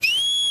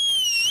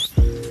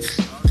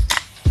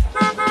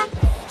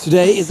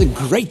Today is a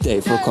great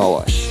day for car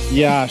wash.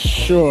 Yeah,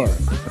 sure.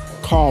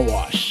 Car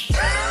wash.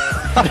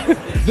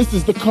 This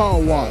is the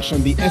car wash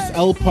on the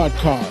SL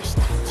podcast.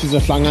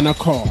 Sizohlangana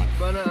khona.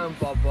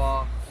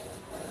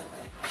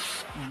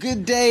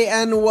 Good day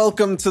and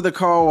welcome to the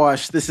Car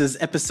Wash. This is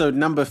episode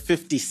number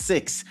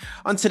 56.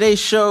 On today's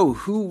show,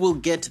 who will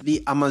get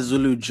the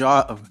Amazulu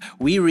job?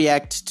 We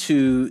react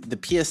to the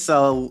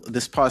PSL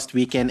this past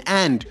weekend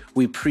and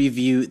we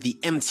preview the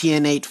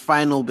MTN8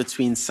 final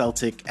between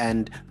Celtic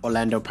and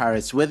Orlando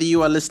Pirates. Whether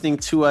you are listening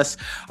to us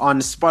on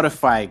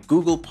Spotify,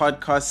 Google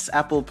Podcasts,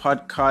 Apple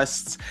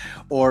Podcasts,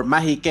 or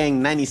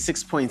Mahikeng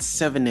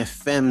 96.7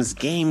 FM's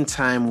Game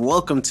Time,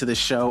 welcome to the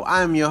show.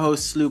 I'm your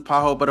host, Slu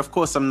Paho, but of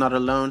course I'm not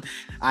alone.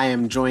 I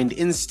am joined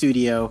in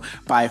studio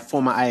by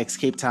former Ajax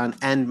Cape Town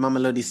and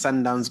Mamelodi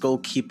Sundowns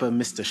goalkeeper,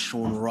 Mr.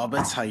 Shaun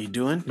Roberts. How you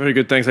doing? Very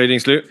good, thanks. How you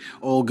doing, Slu?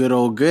 All good,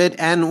 all good.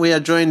 And we are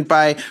joined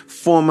by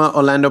former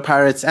Orlando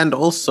Pirates and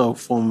also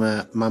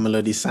former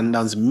Mamelodi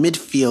Sundowns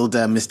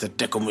midfielder, Mr.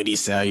 Teko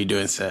Modise. How you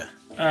doing, sir?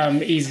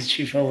 Easy,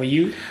 Chief. How are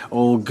you?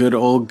 All good,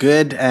 all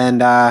good.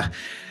 And I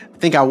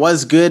think I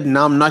was good.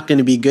 Now I'm not going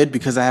to be good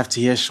because I have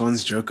to hear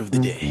Shaun's joke of the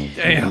day.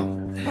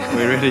 Damn.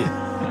 We're ready.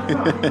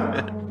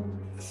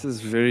 This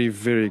is very,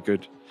 very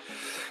good.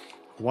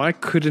 Why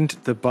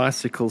couldn't the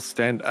bicycle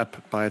stand up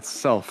by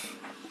itself?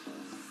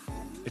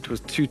 It was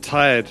too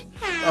tired.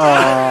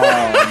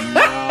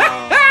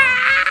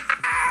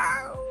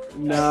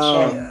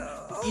 No.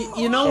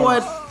 You know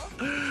what?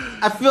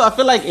 I feel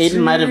like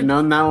Aiden might have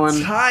known that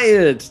one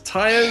Tired.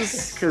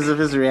 Tires. because of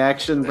his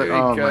reaction, but There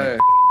oh you go. my,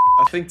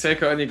 I think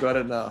Teko only got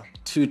it now.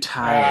 too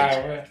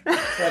tired.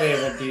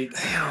 Whatever, dude.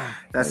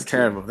 That's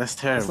terrible. That's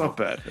It's terrible. not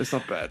bad. It's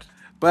not bad.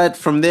 But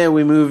from there,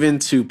 we move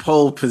into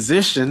pole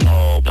position.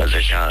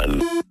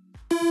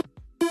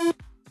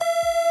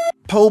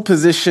 Pole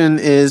position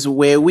is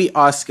where we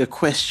ask a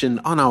question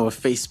on our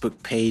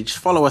Facebook page.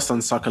 Follow us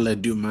on Soccer La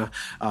Duma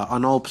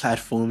on all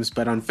platforms.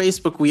 But on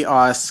Facebook, we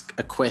ask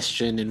a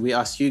question and we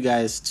ask you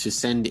guys to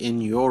send in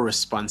your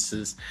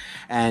responses.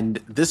 And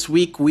this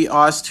week, we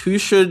asked who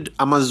should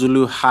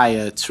Amazulu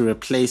hire to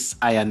replace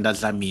Ayanda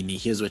Dlamini?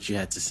 Here's what you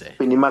had to say.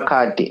 Benni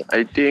McCarthy.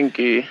 I think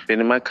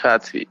Benni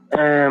McCarthy.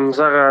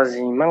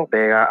 Mzakazi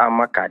mangibheka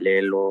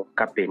amagalelo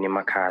kaBenni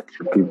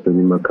McCarthy. Give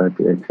Benni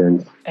McCarthy a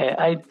chance.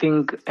 I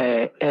think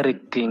Eric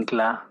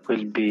Tinkler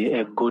will be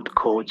a good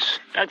coach.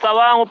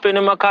 Ngicabanga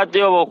uBenni McCarthy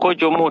yoba coach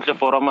omuhle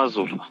for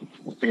Amazulu.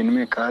 Benni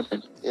McCarthy.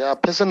 Yeah,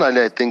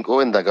 personally, I think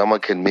Owen Gama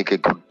can make a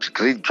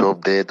great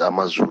job there at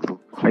Amazulu.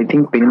 I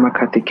think Benni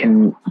McCarthy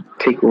can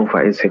take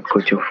over as head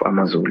coach of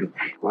Amazulu.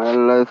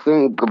 Well, I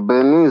think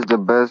Benni is the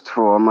best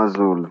for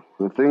Amazulu.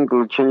 I think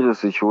he'll change the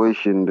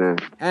situation there.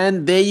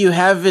 And there you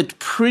have it.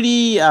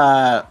 Pretty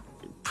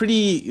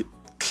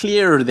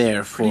clear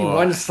there for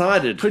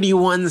Pretty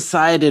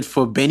one-sided.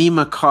 for Benni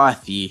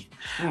McCarthy.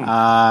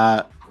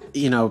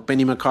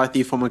 Benni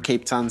McCarthy, former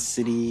Cape Town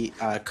City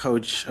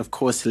coach, of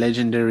course,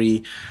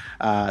 legendary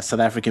South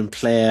African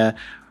player.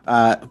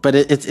 But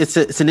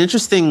it's an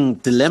interesting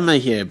dilemma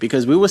here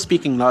because we were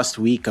speaking last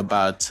week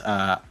about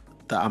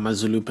the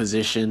Amazulu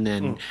position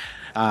and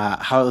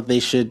how they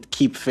should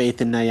keep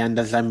faith in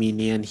Ayanda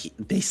Dlamini, and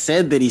they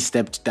said that he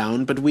stepped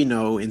down, but we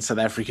know in South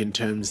African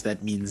terms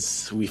that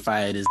means we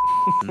fired his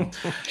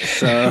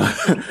So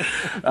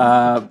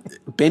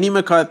Benni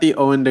McCarthy,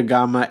 Owen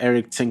Gama,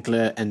 Eric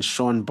Tinkler, and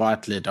Shaun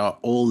Bartlett are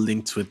all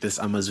linked with this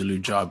Amazulu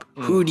job.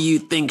 Who do you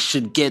think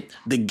should get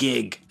the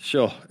gig?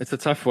 Sure, it's a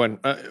tough one.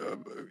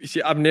 You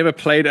see, I've never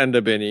played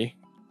under Benni.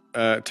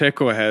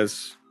 Teko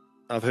has.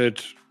 I've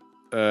heard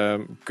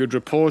good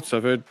reports.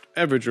 I've heard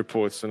average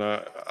reports, and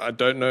I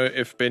don't know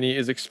if Benni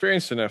is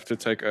experienced enough to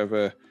take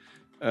over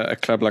a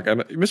club like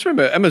You must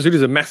remember, Amazulu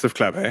is a massive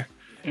club, eh?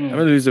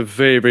 Amazulu is a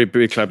very, very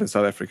big club in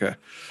South Africa.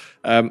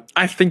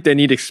 I think they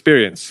need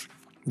experience.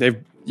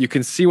 You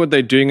can see what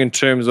they're doing in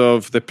terms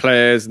of the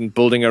players and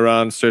building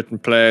around certain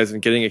players and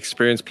getting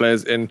experienced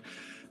players in.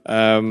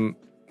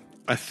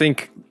 I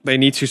think they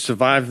need to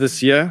survive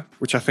this year,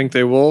 which I think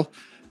they will,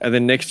 and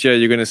then next year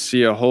you're going to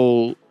see a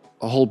whole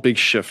big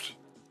shift.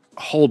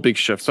 So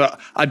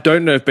I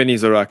don't know if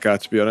Benny's the right guy,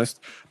 to be honest.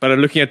 But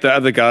looking at the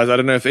other guys, I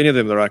don't know if any of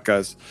them are the right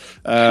guys.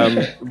 I've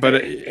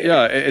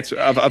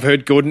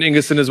heard Gordon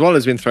Ingerson as well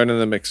has been thrown in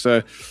the mix.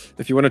 So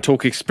if you want to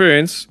talk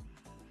experience,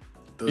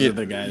 Those are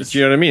the guys. Do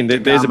you know what I mean?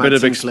 There's a bit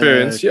of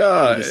experience.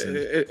 Yeah,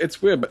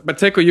 it's weird. But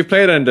Teko, you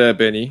played under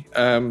Benni.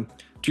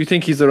 Do you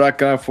think he's the right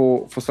guy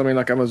for something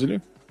like Amazulu?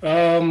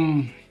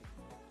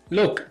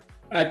 Look,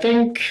 I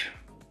think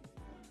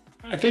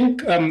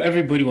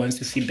everybody wants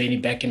to see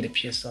Benni back in the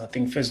PSL. I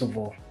think first of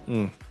all,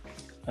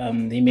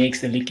 he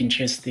makes the league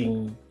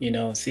interesting.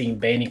 Seeing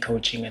Benni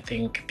coaching, I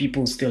think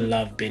people still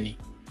love Benni.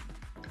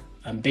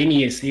 Benni,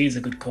 yes, he is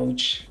a good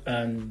coach,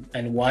 and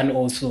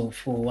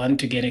for one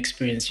to get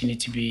experience, you need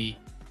to be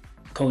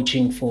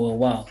coaching for a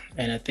while,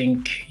 and I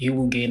think he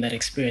will gain that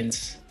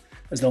experience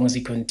as long as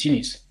he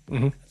continues.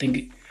 I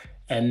think.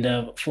 And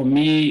for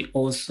me,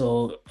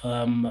 also,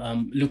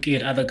 looking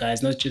at other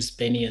guys, not just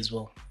Benni as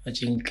well. I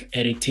think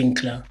Eric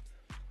Tinkler,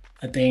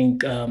 I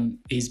think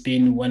he's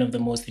been one of the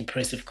most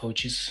impressive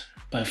coaches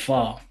by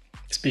far,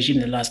 especially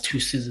in the last 2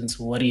 seasons,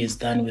 what he has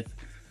done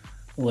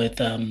with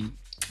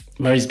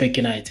Maritzburg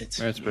United.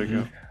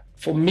 Yeah.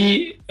 For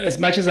me, as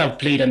much as I've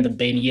played under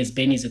Benni, yes,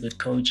 Benni is a good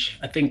coach.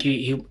 I think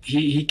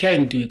he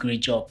can do a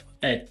great job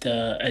at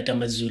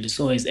Amazulu.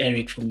 So is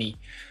Eric for me.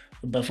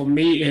 But for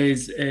me,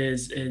 is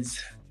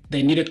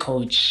they need a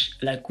coach.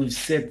 Like we've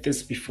said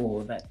this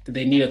before, that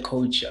they need a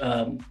coach.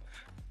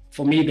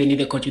 For me, they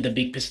need a coach with a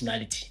big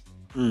personality.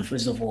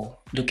 First of all,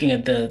 looking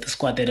at the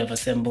squad that have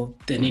assembled,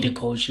 they need a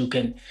coach who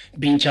can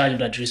be in charge of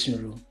that dressing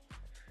room,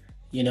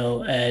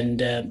 and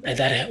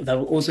that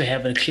will also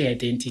have a clear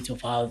identity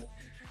of how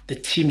the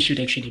team should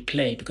actually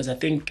play. Because I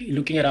think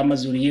looking at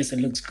Amazulu, yes, it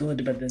looks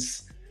good, but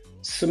there's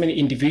so many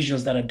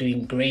individuals that are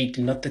doing great,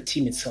 not the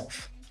team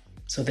itself.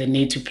 So they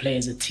need to play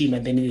as a team,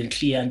 and they need a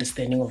clear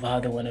understanding of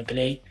how they want to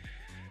play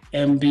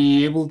and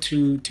be able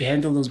to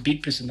handle those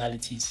big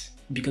personalities.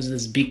 Because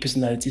there's big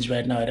personalities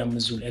right now at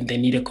Amazulu, and they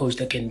need a coach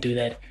that can do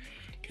that.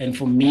 And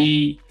for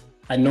me,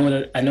 I know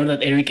that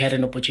Eric had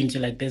an opportunity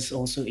like this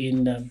also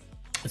in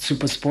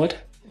Super Sport.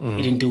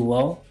 He didn't do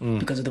well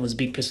because there was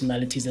big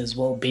personalities as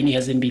well. Benni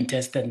hasn't been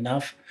tested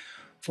enough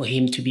for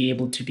him to be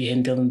able to be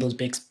handling those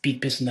big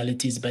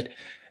personalities. But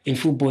in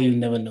football, you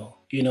never know.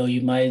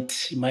 You might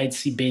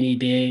see Benni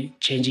there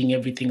changing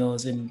everything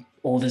else, and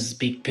all these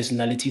big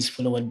personalities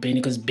follow what Benni,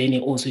 because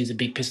Benni also is a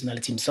big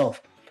personality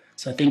himself.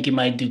 So I think he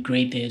might do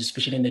great there,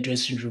 especially in the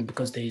dressing room,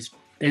 because they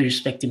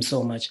respect him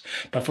so much.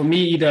 But for me,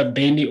 either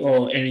Benni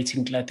or Eric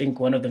Tinkler, I think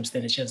one of them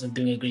stands a chance of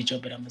doing a great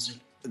job at Amazulu.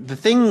 The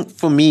thing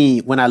for me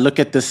when I look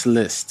at this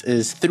list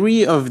is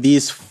 3 of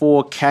these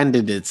 4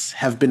 candidates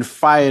have been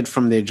fired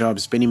from their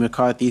jobs. Benni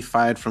McCarthy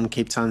fired from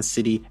Cape Town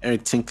City,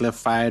 Eric Tinkler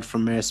fired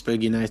from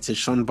Maritzburg United,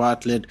 Shaun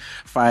Bartlett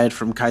fired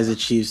from Kaizer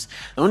Chiefs.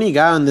 The only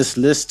guy on this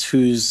list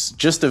who's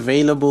just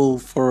available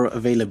for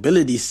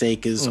availability's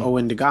sake is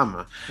Owen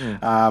Gama.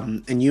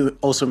 And you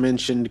also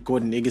mentioned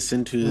Gordon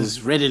Iggesund,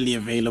 who's readily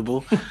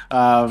available.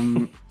 Are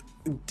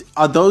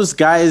those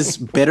guys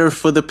better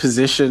for the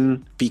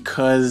position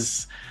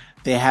because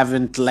they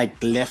haven't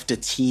left a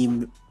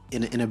team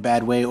in a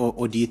bad way,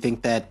 or do you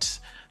think that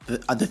the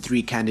other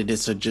 3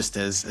 candidates are just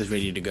as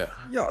ready to go?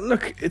 Yeah,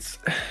 look, it's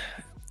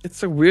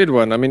a weird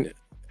one. I mean,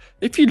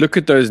 if you look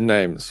at those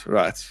names,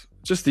 right,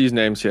 just these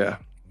names here,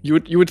 you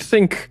would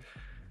think.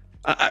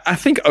 I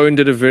think Owen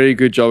did a very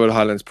good job at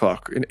Highlands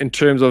Park in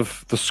terms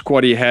of the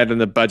squad he had and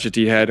the budget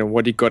he had and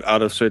what he got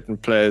out of certain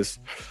players.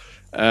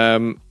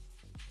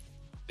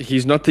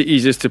 He's not the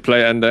easiest to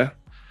play under,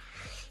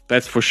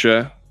 that's for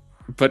sure.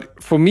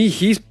 But for me,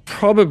 he's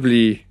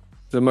probably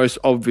the most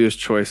obvious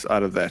choice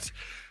out of that.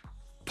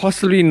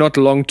 Possibly not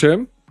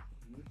long-term,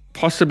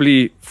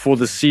 possibly for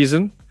the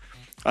season.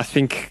 I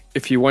think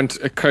if you want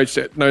a coach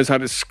that knows how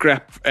to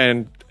scrap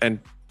and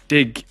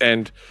dig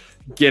and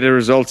get a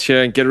result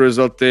here and get a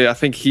result there, I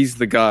think he's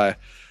the guy.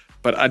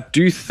 But I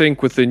do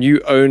think with the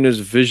new owner's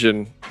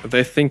vision,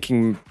 they're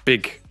thinking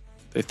big.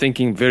 They're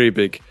thinking very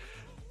big.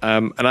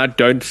 And I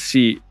don't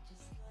see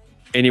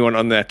anyone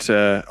on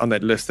that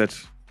list that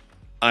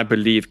I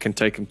believe can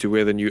take him to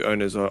where the new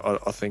owners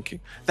are thinking.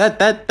 That's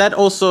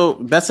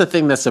the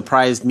thing that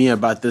surprised me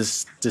about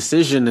this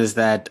decision, is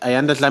that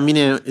Ayanda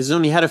Dlamini has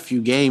only had a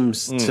few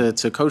games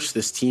to coach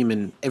this team,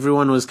 and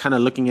everyone was kind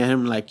of looking at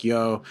him like,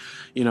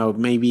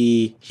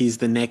 maybe he's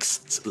the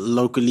next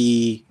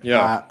locally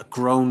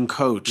grown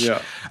coach.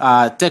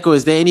 Teko,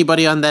 is there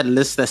anybody on that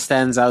list that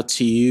stands out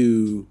to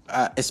you,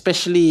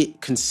 especially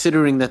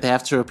considering that they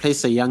have to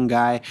replace a young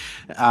guy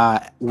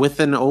with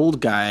an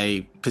old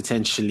guy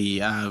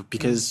potentially,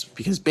 because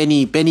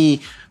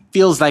Benni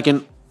feels like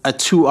a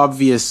too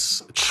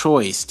obvious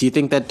choice? Do you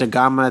think that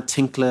Gama,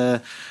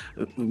 Tinkler,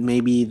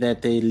 maybe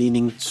that they're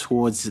leaning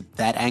towards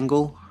that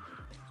angle?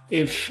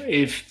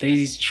 If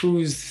they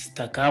choose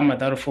Gama,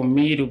 that for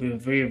me it will be a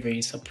very,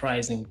 very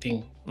surprising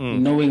thing.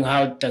 Knowing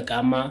how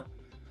Gama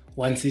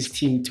wants his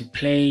team to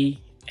play,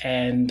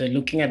 and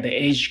looking at the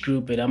age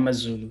group at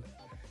Amazulu,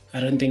 I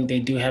don't think they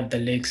do have the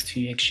legs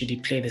to actually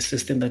play the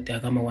system that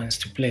Gama wants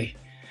to play.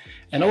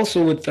 And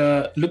also with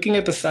looking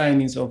at the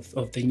signings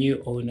of the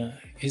new owner,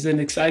 he's an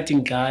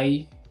exciting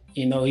guy.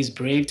 He's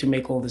brave to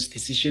make all these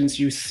decisions.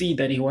 You see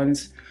that he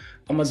wants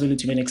Amazulu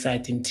to be an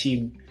exciting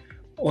team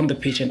on the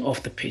pitch and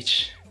off the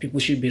pitch. People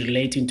should be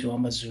relating to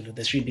Amazulu.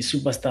 There should be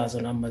superstars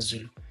on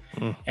Amazulu.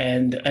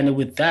 And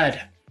with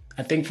that,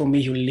 I think for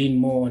me, he'll lean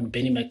more on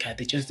Benni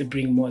McCarthy just to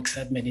bring more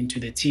excitement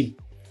into the team.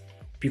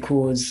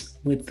 Because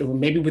with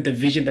the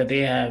vision that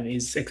they have,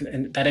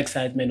 and that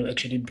excitement will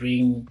actually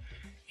bring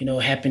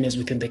happiness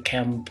within the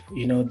camp.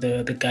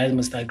 The guys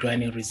must start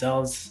grinding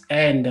results,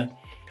 and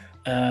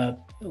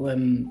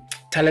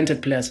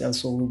talented players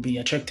also will be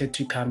attracted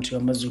to come to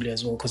Amazulu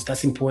as well, because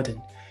that's important.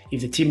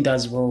 If the team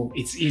does well,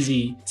 it's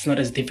easy. It's not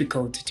as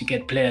difficult to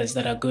get players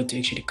that are good to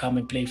actually come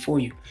and play for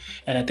you.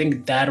 And I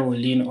think that will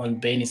lean on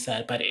Benni's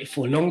side. But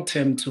for long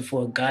term,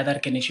 for a guy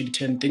that can actually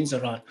turn things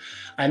around,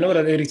 I know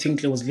that Eric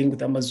Tinkler was linked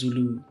with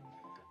Amazulu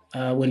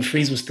when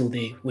Freeze was still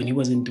there, when he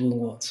wasn't doing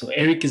well. So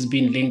Eric has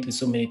been linked with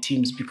so many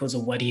teams because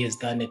of what he has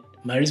done at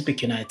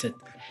Maritzburg United.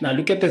 Now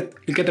look at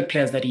the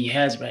players that he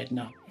has right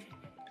now.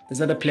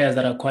 There's other players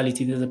that are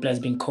quality. There's other players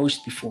being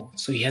coached before,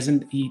 so he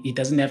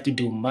doesn't have to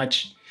do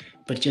much,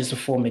 but just to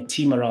form a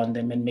team around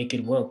them and make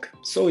it work.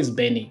 So is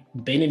Benni.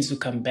 Benni needs to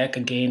come back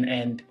again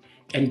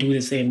and do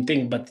the same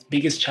thing. But the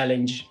biggest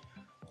challenge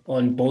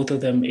on both of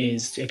them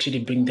is to actually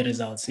bring the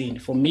results in.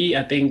 For me,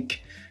 I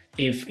think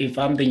if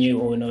I'm the new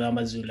owner of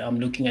Amazulu, I'm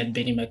looking at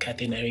Benni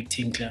McCarthy and Eric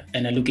Tinkler,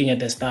 and I'm looking at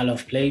the style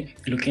of play,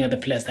 looking at the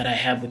players that I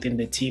have within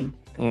the team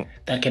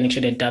that can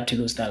actually adapt to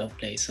those style of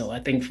play. So I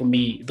think for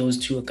me, those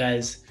two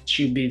guys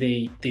should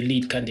be the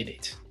lead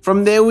candidate.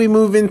 From there, we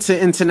move into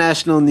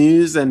international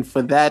news, and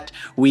for that,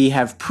 we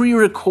have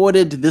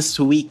pre-recorded this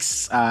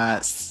week's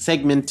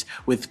segment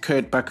with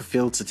Kurt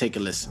Buckerfield, to take a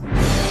listen.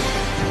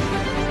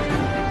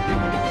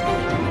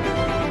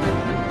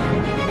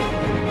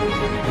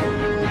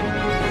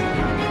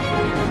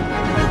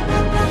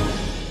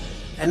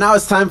 And now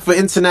it's time for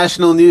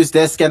International News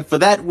Desk, and for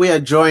that, we are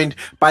joined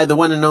by the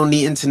one and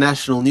only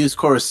international news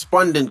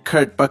correspondent,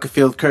 Kurt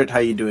Buckerfield. Kurt, how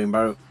you doing,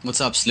 bro?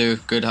 What's up, Slew?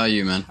 Good, how are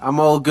you, man? I'm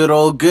all good,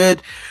 all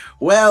good.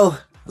 Well,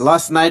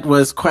 last night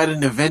was quite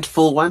an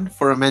eventful one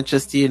for a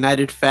Manchester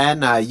United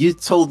fan. You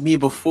told me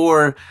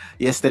before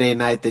yesterday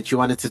night that you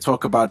wanted to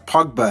talk about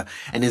Pogba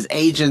and his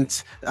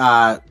agent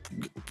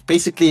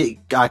basically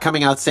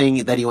coming out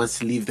saying that he wants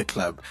to leave the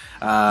club.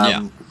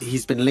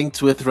 He's been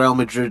linked with Real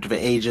Madrid for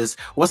ages.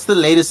 What's the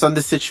latest on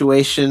the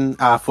situation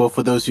for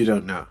those who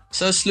don't know?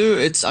 So, Slew,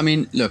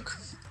 look,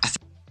 I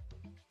think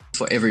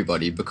for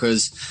everybody,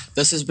 because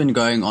this has been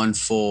going on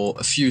for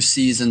a few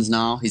seasons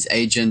now. His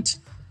agent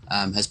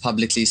has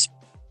publicly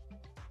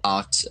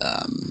about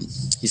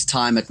his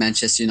time at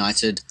Manchester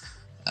United,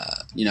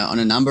 on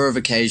a number of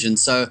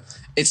occasions. So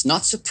it's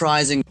not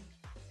surprising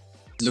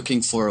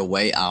looking for a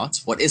way out.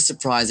 What is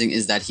surprising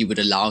is that he would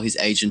allow his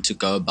agent to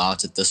go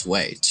about it this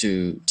way,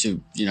 to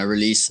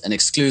release an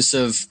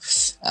exclusive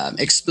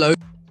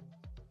explosion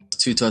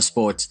to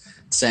Sport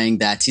saying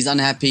that he's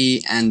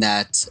unhappy and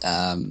that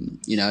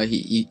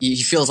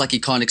he feels like he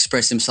can't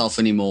express himself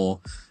anymore.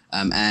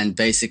 And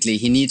basically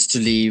he needs to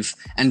leave,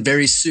 and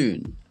very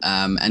soon.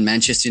 And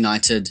Manchester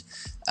United,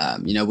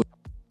 would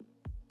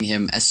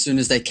him as soon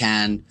as they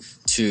can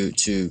to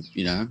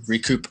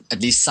recoup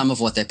at least some of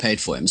what they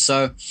paid for him.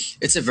 So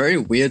it's a very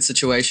weird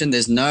situation.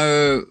 There's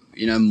no,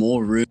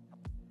 more room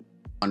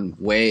on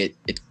where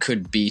it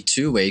could be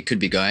to, where it could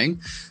be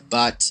going.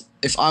 But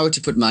if I were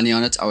to put money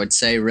on it, I would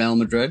say Real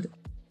Madrid,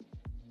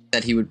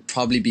 that he would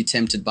probably be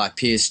tempted by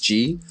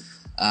PSG.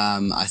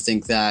 I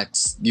think that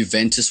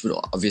Juventus would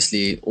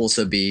obviously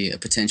also be a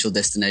potential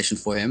destination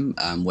for him,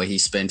 where he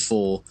spent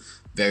 4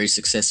 very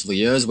successful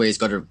years, where he's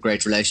got a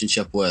great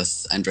relationship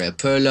with Andrea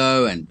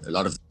Pirlo and a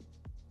lot of.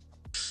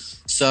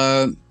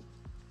 So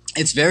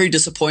it's very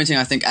disappointing,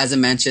 I think, as a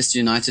Manchester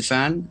United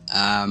fan.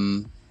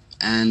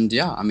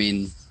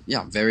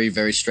 Very,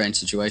 very strange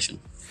situation.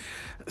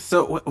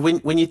 So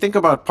when you think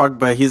about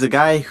Pogba, he's a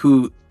guy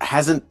who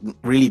hasn't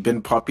really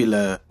been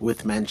popular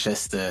with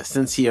Manchester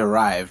since he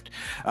arrived.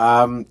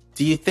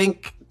 Do you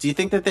think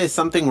that there's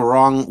something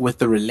wrong with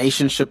the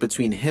relationship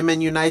between him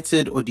and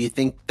United, or do you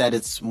think that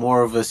it's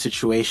more of a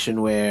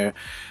situation where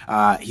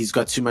he's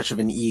got too much of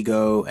an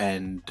ego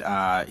and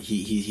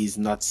he's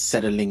not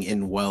settling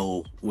in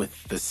well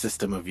with the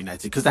system of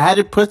United? Because I had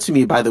it put to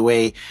me, by the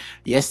way,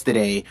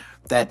 yesterday,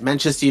 that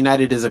Manchester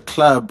United is a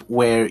club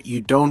where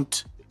you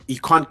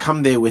can't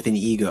come there with an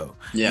ego.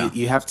 Yeah.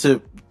 You have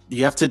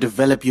to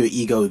develop your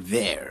ego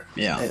there.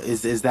 Yeah.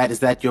 Is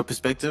that your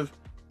perspective?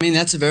 I mean,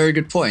 that's a very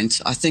good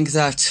point. I think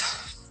that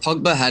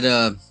Pogba had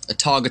a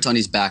target on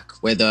his back,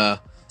 whether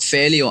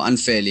fairly or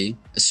unfairly,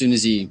 as soon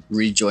as he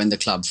rejoined the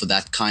club for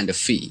that kind of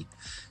fee.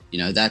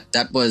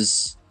 That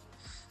was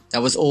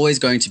always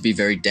going to be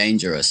very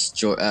dangerous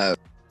to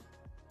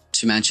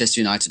Manchester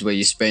United, where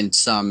you spent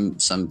some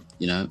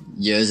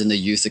years in the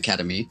youth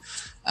academy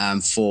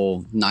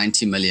for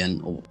 90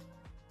 million,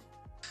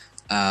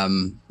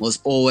 was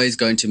always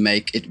going to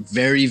make it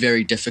very,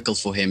 very difficult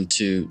for him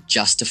to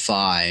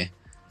justify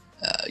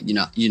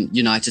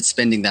United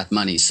spending that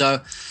money. So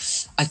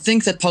I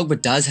think that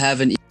Pogba does have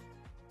an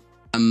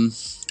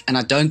and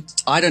I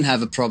don't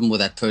have a problem with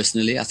that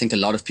personally. I think a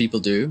lot of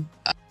people do,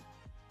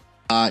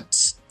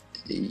 but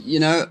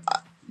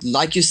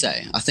like you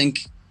say, I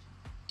think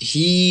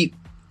he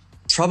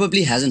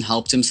probably hasn't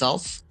helped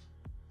himself.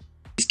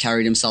 He's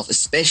carried himself,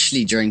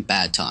 especially during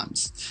bad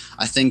times.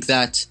 I think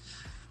that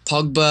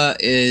Pogba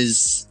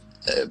is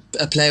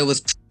a player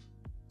with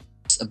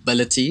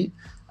ability,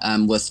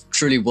 with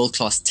truly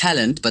world-class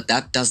talent, but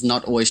that does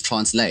not always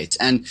translate.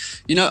 And,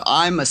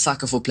 I'm a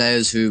sucker for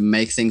players who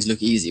make things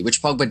look easy,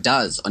 which Pogba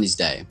does on his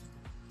day.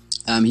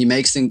 He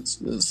makes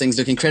things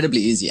look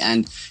incredibly easy.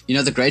 And,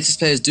 the greatest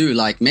players do,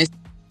 like Messi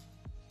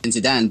and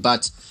Zidane.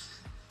 But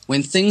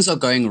when things are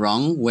going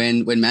wrong,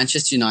 when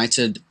Manchester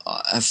United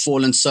have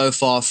fallen so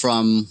far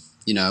from,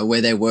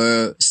 where they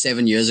were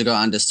 7 years ago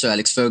under Sir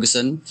Alex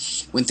Ferguson,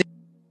 when things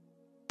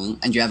are wrong, wrong,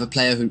 and you have a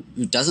player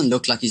who doesn't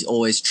look like he's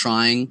always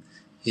trying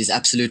his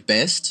absolute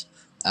best,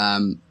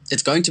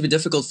 it's going to be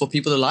difficult for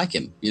people to like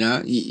him. You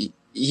know,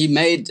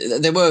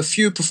 there were a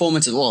few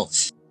performances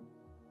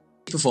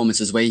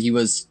where he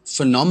was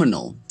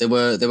phenomenal. There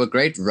were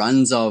great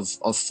runs of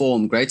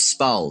form, great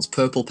spells,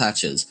 purple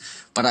patches.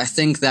 But I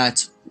think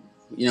that,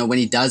 you know, when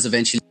he does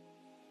eventually,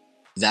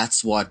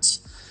 that's what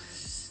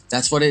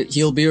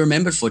he'll be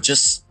remembered for,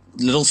 just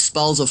little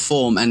spells of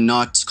form and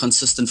not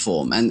consistent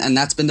form. And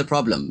that's been the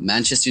problem.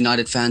 Manchester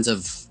United fans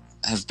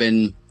have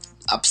been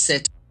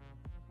upset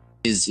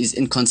his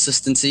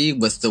inconsistency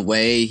with the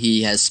way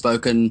he has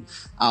spoken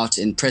out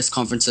in press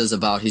conferences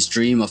about his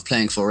dream of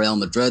playing for Real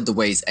Madrid, the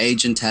way his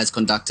agent has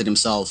conducted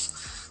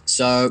himself.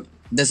 So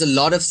there's a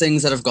lot of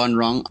things that have gone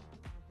wrong. I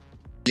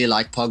really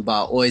like Pogba,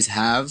 I always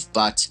have,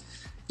 but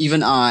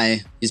even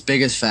I, his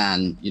biggest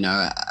fan, you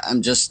know,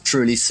 I'm just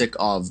truly sick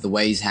of the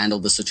way he's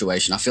handled the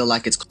situation. I feel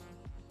like it's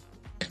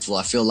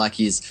I feel like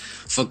he's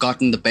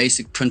forgotten the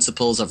basic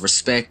principles of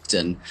respect,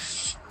 and,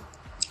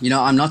 you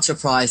know, I'm not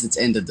surprised it's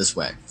ended this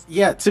way.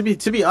 Yeah, to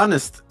be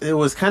honest, it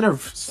was kind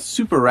of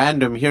super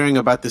random hearing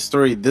about this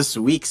story this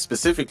week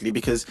specifically,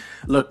 because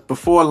look,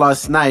 before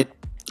last night,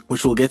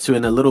 which we'll get to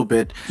in a little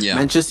bit,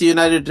 Manchester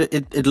United,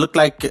 it looked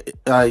like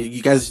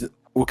you guys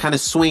were kind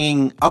of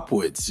swinging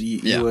upwards.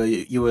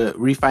 You were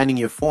refining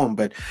your form,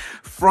 but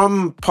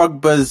from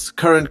Pogba's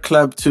current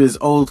club to his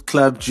old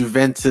club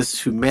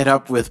Juventus, who met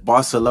up with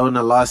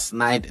Barcelona last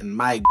night, and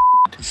my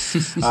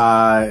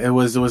it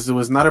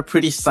was not a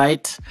pretty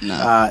sight,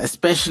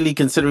 especially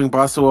considering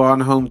Barca were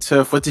on home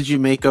turf. What did you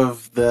make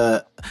of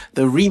the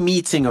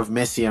re-meeting of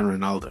Messi and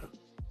Ronaldo?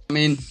 I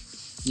mean,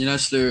 you know,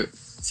 Slu,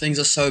 things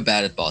are so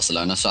bad at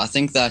Barcelona, so I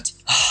think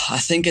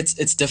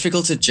it's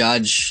difficult to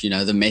judge, you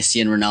know, the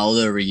Messi and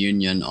Ronaldo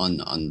reunion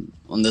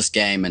on this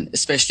game, and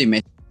especially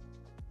Messi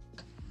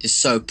is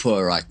so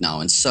poor right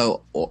now and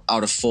so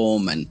out of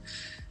form, and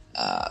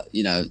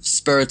you know,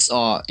 spirits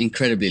are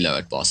incredibly low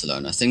at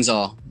Barcelona. Things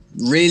are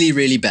really,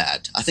 really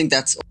bad. I think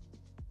that's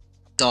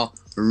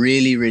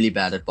really, really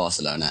bad at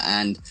Barcelona.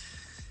 And,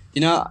 you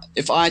know,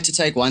 if I had to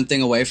take one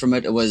thing away from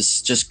it, it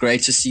was just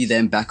great to see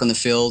them back on the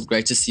field,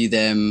 great to see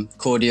them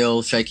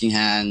cordial, shaking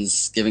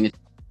hands, giving it.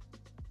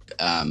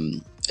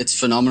 It's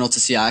phenomenal to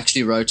see. I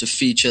actually wrote a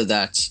feature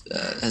that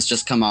has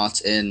just come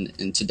out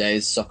in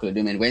today's Soccer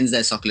Laduma, in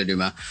Wednesday's Soccer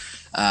Laduma,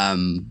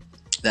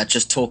 that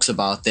just talks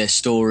about their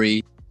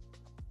story,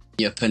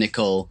 a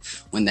pinnacle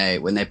when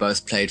they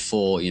both played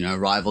for, you know,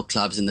 rival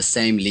clubs in the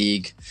same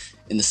league,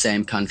 in the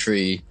same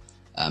country.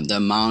 The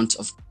amount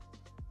of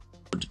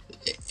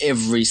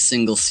every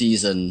single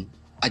season,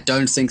 I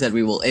don't think that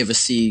we will ever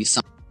see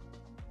some.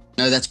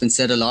 I know that's been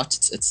said a lot.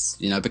 It's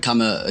you know,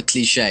 become a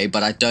cliche,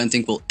 but I don't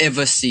think we'll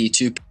ever see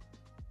two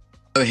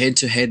go head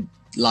to head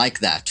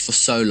like that for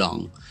so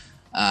long.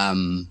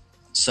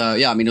 So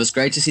yeah, I mean, it was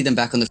great to see them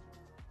back on the.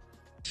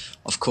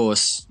 Of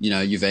course, you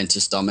know,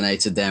 Juventus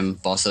dominated them.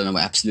 Barcelona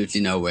were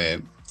absolutely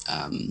nowhere.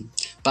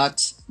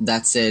 But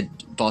that said,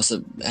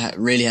 Barca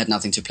really had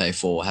nothing to play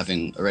for,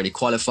 having already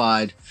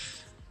qualified.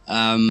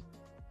 How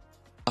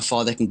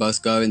far they can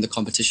both go in the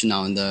competition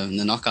now in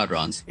the knockout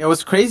rounds. Yeah,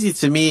 what's crazy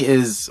to me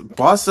is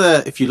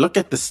Barca, if you look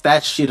at the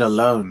stat sheet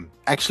alone,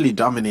 actually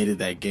dominated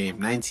that game.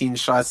 19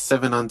 shots,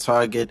 7 on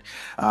target.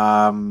 They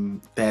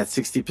had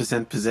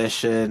 60%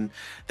 possession.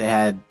 They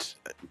had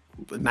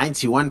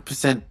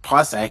 91%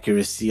 pass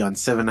accuracy on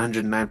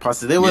 709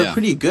 passes. They were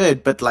pretty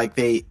good, but like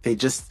they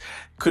just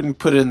couldn't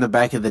put it in the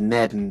back of the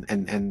net,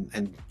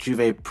 and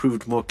Juve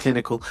proved more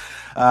clinical.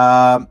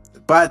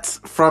 But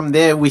from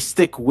there, we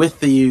stick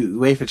with the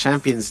UEFA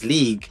Champions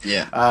League.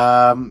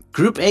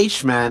 Group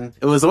H, man,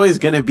 it was always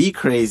going to be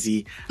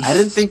crazy. I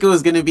didn't think it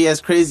was going to be as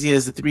crazy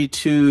as the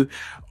 3-2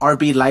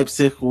 RB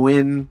Leipzig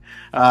win.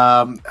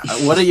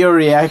 What are your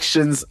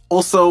reactions?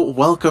 Also,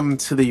 welcome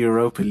to the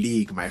Europa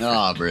League, my friend.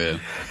 Oh, bro.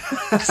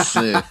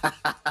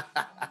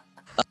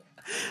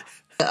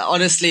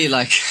 Honestly,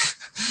 like,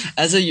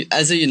 as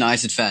a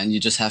United fan, you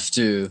just have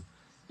to,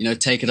 you know,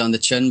 take it on the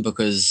chin,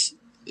 because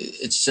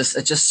it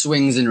just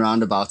swings in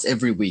roundabouts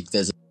every week.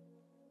 There's a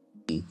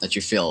that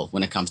you feel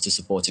when it comes to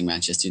supporting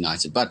Manchester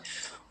United. But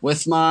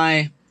with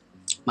my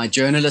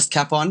journalist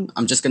cap on,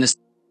 I'm just going to say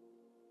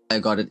I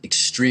got it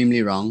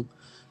extremely wrong.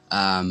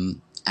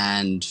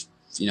 And,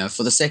 you know,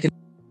 for the second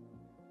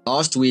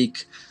last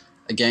week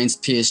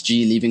against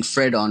PSG, leaving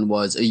Fred on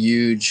was a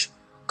huge,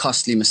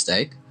 costly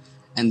mistake.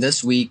 And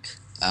this week,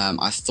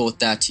 I thought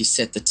that he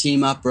set the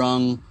team up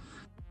wrong,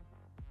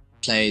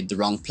 played the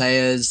wrong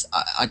players.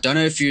 I don't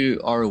know if you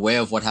are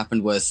aware of what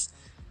happened with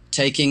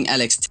taking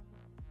Alex,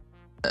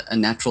 a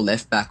natural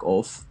left back,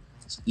 off,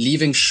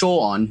 leaving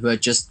Shaun on, who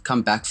had just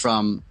come back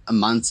from a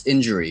month's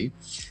injury,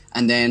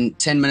 and then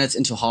 10 minutes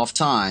into half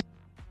time,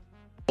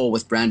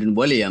 with Brandon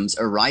Williams,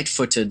 a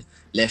right-footed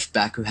left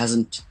back who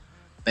hasn't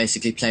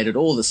basically played at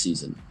all this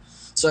season.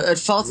 So it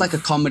felt like a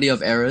comedy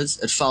of errors.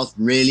 It felt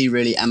really,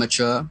 really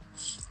amateur.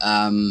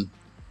 And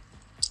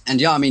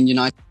yeah, I mean,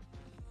 United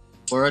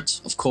for it,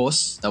 of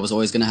course, that was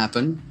always going to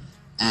happen.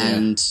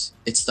 And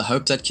it's the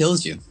hope that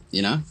kills you.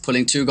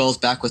 pulling 2 goals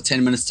back with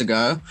 10 minutes to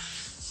go.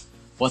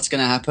 What's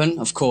going to happen?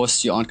 Of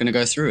course, you aren't going to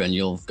go through and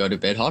you'll go to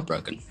bed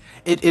heartbroken.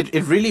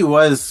 It really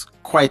was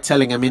quite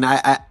telling. I mean,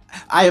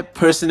 I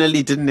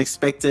personally didn't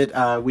expect it.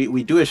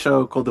 We do a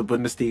show called the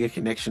Bundesliga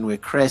Connection where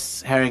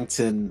Chris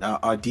Harrington,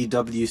 our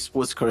DW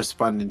sports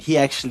correspondent, he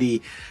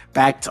actually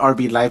backed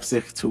RB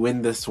Leipzig to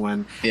win this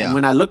one. Yeah. And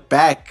when I look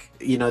back,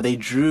 they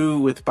drew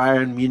with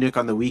Bayern Munich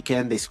on the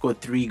weekend. They scored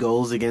 3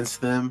 goals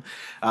against them.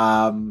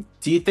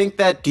 Do you think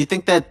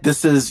that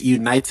this is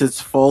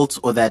United's fault,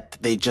 or that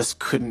they just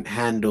couldn't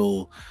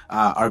handle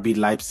RB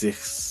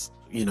Leipzig's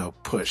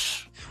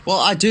push? Well,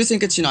 I do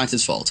think it's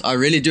United's fault. I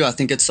really do. I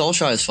think it's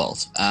Solskjaer's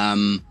fault.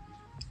 And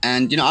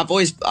I've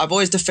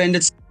always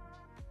defended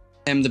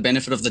him the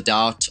benefit of the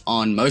doubt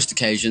on most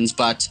occasions,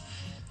 but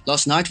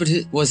last night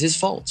was his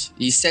fault.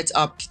 He set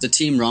up the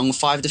team wrong.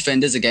 5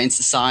 defenders against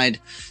the side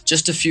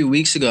just a few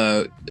weeks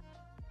ago,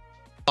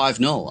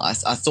 5-0.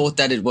 I thought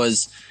that it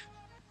was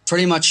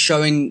pretty much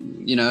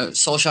showing,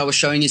 Solskjaer was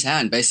showing his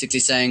hand, basically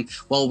saying,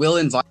 well, we'll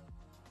invite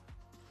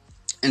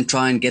and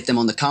try and get them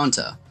on the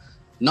counter.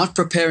 Not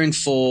preparing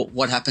for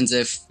what happens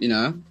if,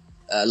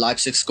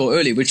 Leipzig score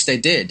early, which they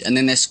did. And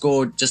then they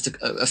scored just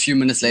a few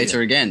minutes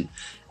later again.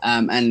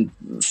 And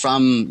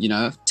from,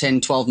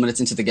 10, 12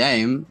 minutes into the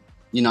game,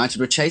 United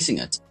were chasing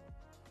it.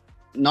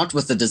 Not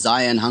with the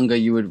desire and hunger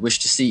you would wish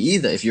to see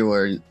either if you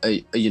were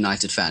a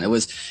United fan. It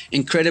was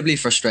incredibly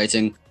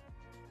frustrating.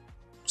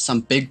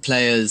 Some big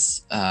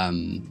players,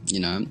 they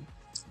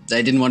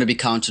didn't want to be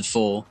counted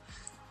for.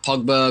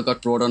 Pogba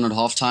got brought on at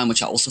halftime,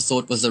 which I also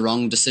thought was the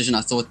wrong decision.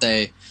 I thought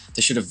they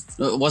should have...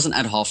 It wasn't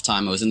at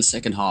halftime, it was in the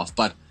second half.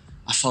 But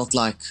I felt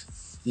like,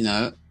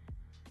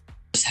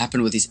 this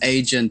happened with his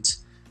agent.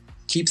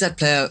 Keep that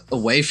player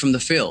away from the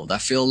field. I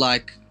feel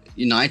like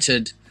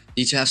United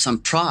need to have some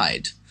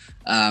pride.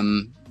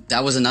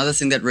 That was another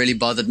thing that really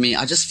bothered me.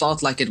 I just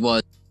felt like it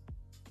was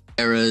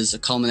errors, a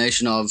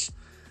culmination of,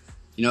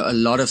 a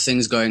lot of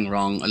things going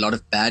wrong, a lot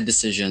of bad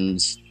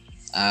decisions.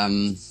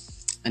 And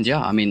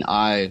yeah, I mean,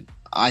 I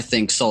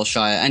think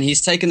Solskjaer, and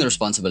he's taken the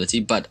responsibility,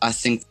 but I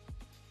think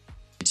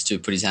to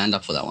put his hand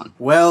up for that one.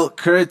 Well,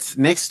 Kurt,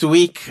 next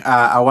week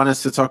I want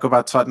us to talk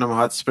about Tottenham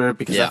Hotspur,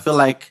 because I feel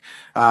like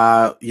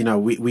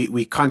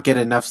we can't get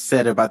enough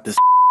said about this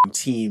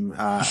team.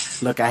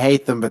 Look, I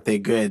hate them, but they're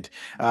good.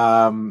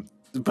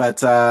 But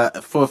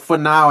for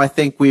now, I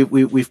think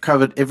we've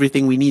covered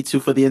everything we need to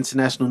for the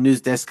International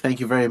News Desk. Thank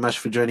you very much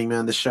for joining me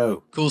on the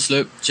show. Cool,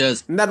 Sloop.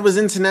 Cheers. And that was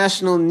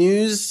International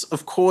News.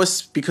 Of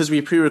course, because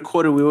we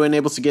pre-recorded, we weren't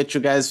able to get you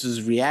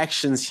guys'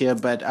 reactions here,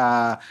 but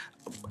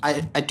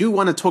I do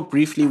want to talk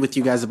briefly with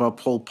you guys about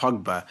Paul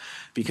Pogba,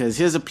 because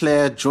here's a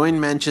player,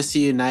 joined Manchester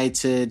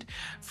United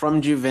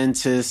from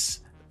Juventus,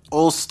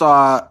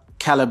 all-star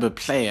caliber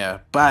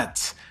player,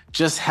 but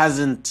just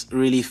hasn't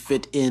really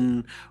fit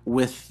in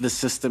with the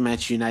system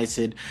at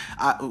United.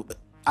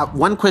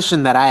 One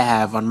question that I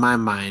have on my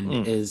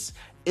mind is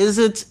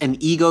it an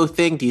ego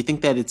thing? Do you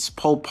think that it's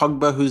Paul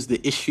Pogba who's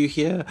the issue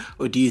here?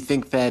 Or do you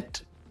think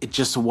that it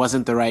just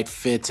wasn't the right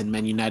fit and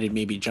Man United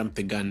maybe jumped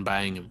the gun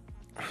buying him?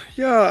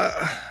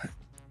 Yeah,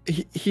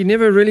 he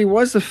never really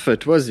was a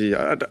fit, was he?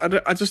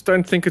 I just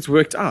don't think it's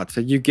worked out.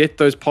 So you get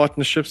those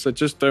partnerships that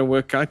just don't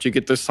work out. You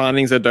get those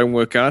signings that don't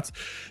work out.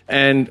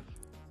 And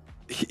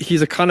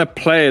he's a kind of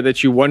player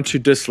that you want to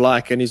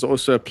dislike, and he's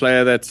also a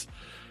player that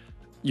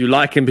you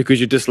like him because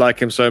you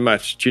dislike him so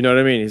much. Do you know what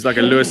I mean? He's like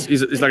a Lewis.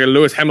 He's like a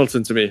Lewis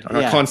Hamilton to me.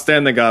 I can't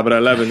stand the guy, but I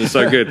love him. He's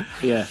so good.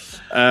 Yeah.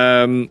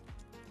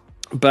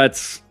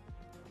 But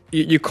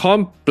you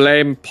can't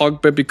blame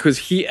Pogba, because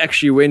he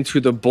actually went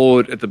to the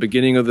board at the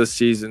beginning of the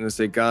season and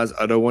said, "Guys,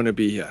 I don't want to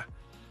be here."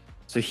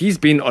 So he's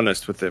been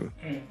honest with them.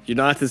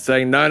 United's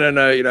saying,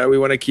 no, we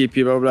want to keep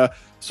you, blah, blah.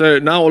 So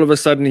now all of a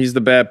sudden he's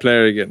the bad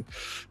player again.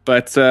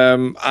 But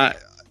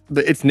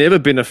it's never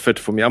been a fit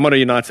for me. I'm not a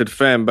United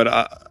fan, but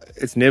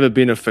it's never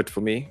been a fit for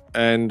me.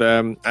 And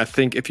I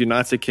think if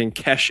United can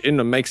cash in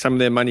and make some of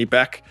their money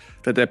back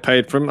that they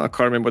paid for him, I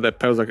can't remember what that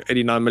paid, was like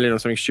 89 million or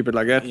something stupid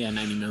like that. Yeah,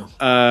 90 mil.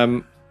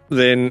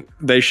 Then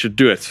they should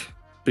do it,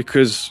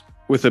 because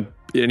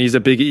he's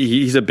a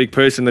big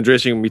person in the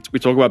dressing room. We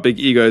talk about big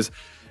egos.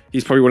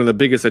 He's probably one of the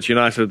biggest at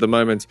United at the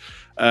moment.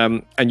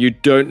 And you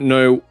don't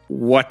know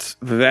what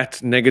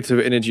that negative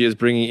energy is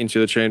bringing into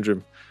the change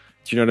room.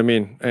 Do you know what I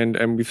mean?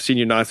 And we've seen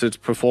United's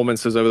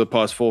performances over the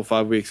past 4 or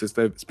 5 weeks.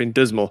 It's been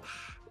dismal.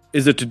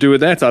 Is it to do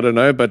with that? I don't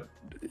know. But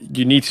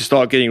you need to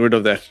start getting rid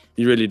of that.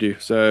 You really do.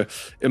 So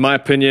in my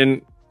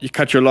opinion, you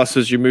cut your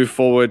losses, you move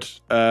forward.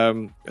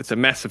 It's a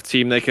massive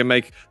team. They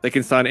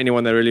can sign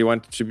anyone they really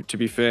want, to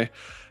be fair.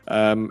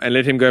 And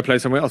let him go play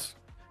somewhere else.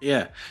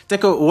 Yeah.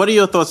 Teko, what are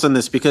your thoughts on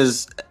this?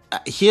 Because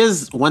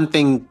here's one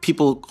thing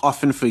people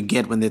often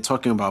forget when they're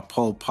talking about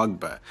Paul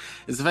Pogba,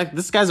 is the fact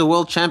this guy's a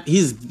world champ.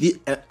 He's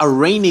a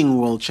reigning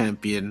world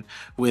champion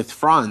with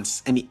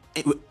France. And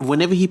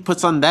whenever he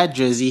puts on that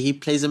jersey, he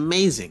plays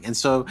amazing. And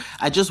so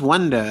I just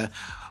wonder,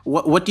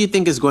 what do you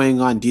think is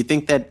going on? Do you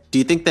think that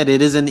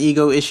it is an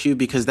ego issue?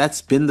 Because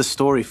that's been the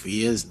story for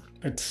years now.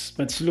 But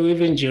Sulu,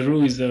 even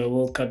Giroud is a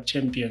World Cup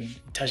champion. He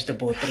touched the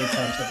ball 3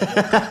 times at the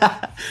World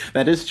Cup.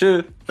 That is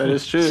true. That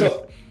is true.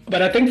 So,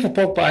 but I think for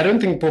Pogba, I don't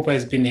think Pogba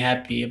has been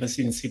happy ever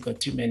since he got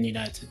to Man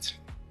United,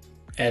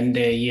 and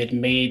he has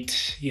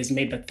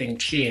made that thing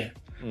clear.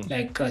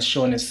 Like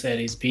Shaun has said,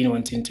 he's been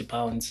wanting to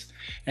bounce,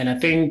 and I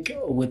think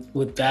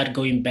with that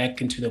going back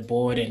into the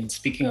board and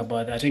speaking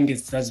about that, I think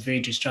that's very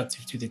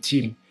destructive to the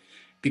team,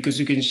 because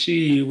you can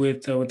see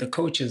with the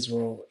coach as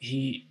well,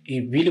 he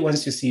really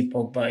wants to see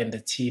Pogba in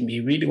the team. He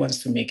really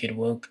wants to make it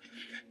work,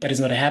 but it's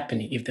not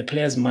happening. If the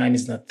player's mind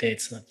is not there,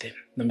 it's not there.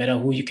 No matter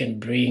who you can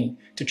bring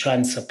to try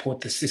and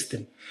support the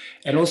system.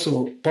 And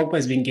also, Pogba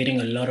has been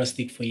getting a lot of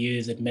stick for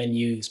years at Man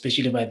U,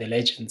 especially by the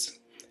legends.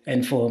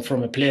 And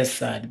from a player's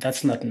side,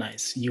 that's not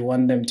nice. You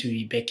want them to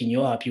be backing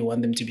you up. You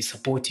want them to be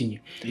supporting you.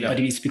 Yeah. But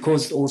it's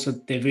because also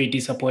they're very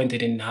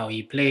disappointed in how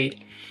he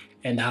played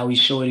and how he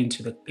showed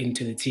into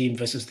the team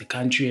versus the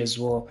country as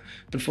well.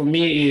 But for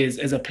me, is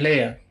as a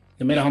player,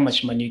 no matter how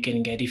much money you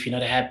can get, if you're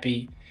not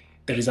happy,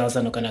 the results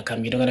are not going to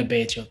come. You're not going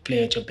to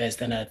play at your best.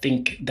 And I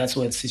think that's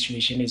what the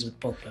situation is with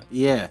Pogba.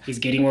 Yeah. He's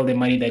getting all the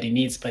money that he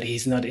needs, but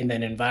he's not in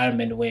an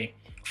environment where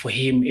for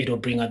him, it'll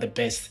bring out the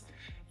best.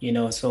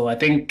 So I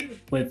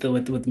think with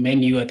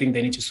Man U, I think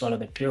they need to swallow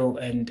the pill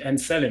and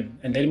sell him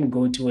and let him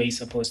go to where he's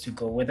supposed to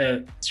go.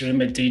 Whether it's Real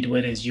Madrid,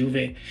 whether it's Juve,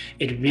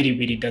 it really,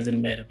 really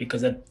doesn't matter.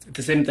 Because at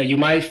the same time, you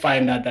might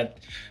find out that,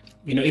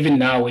 even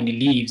now when he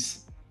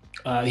leaves,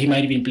 he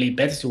might even play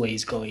better to where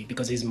he's going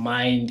because his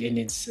mind and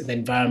the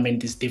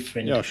environment is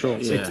different. Yeah,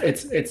 sure. So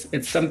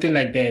it's something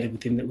like that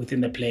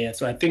within the player.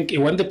 So I think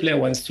when the player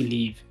wants to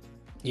leave,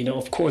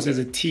 of course, as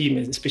a team,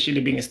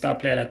 especially being a star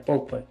player like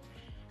Pogba,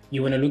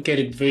 you want to look at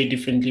it very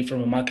differently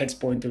from a market's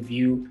point of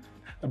view.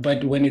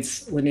 But when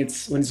it's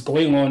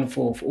going on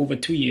for over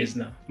 2 years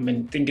now,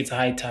 I think it's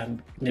high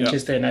time.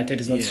 Manchester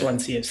United is not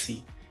Swansea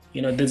FC.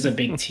 This is a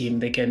big team.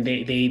 They've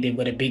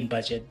got a big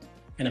budget,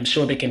 and I'm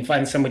sure they can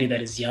find somebody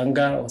that is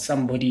younger or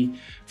somebody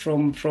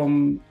from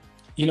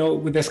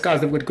with the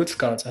scouts. They've got good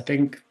scouts. I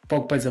think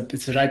Pogba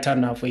it's the right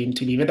time now for him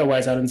to leave.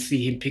 Otherwise, I don't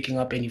see him picking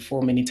up any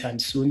form anytime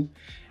soon,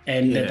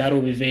 and that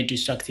will be very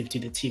destructive to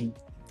the team.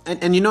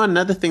 And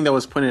another thing that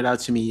was pointed out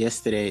to me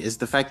yesterday is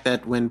the fact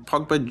that when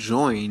Pogba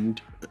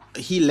joined,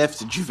 he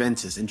left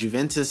Juventus, and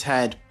Juventus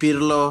had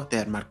Pirlo, they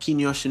had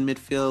Marquinhos in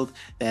midfield,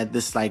 they had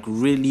this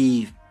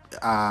really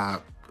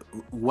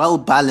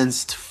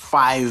well-balanced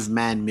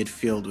 5-man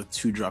midfield with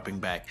 2 dropping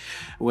back.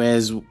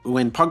 Whereas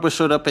when Pogba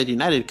showed up at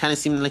United, it kind of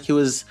seemed like he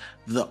was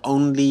the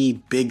only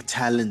big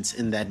talent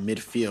in that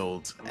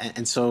midfield.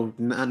 And so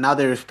now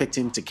they're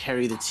expecting him to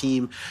carry the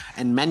team.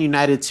 And Man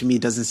United, to me,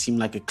 doesn't seem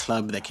like a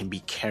club that can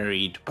be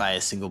carried by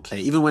a single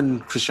player. Even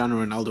when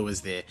Cristiano Ronaldo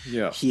was there,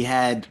 he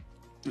had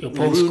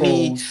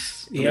Rooney,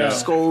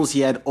 Scholes, he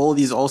had all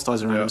these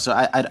all-stars around him. So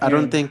I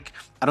don't think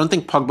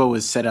Pogba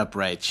was set up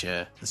right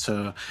here.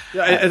 So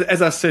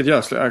as I said,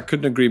 yes, I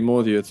couldn't agree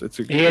more with you.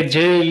 He had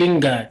Jerry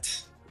Lingard.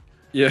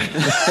 Yeah.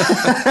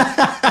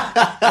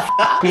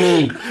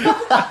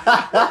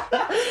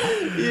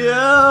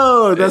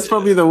 Yo, that's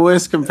probably the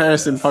worst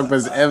comparison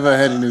Pogba's ever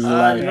had in his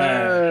life.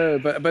 No,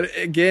 but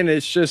again,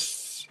 it's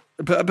just,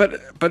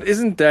 but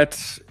isn't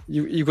that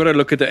you got to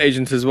look at the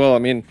agents as well? I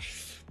mean,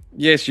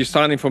 yes, you're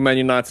signing for Man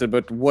United,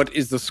 but what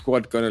is the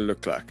squad going to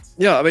look like?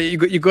 Yeah, I mean,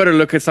 you got to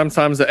look at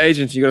sometimes the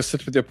agents. You got to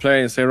sit with your player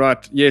and say,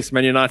 right, yes,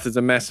 Man United's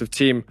a massive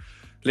team.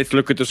 Let's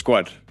look at the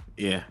squad.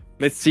 Yeah,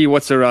 let's see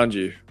what's around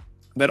you.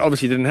 That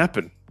obviously didn't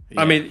happen.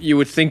 Yeah. I mean, you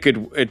would think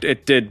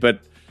it did, but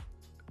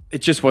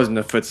it just wasn't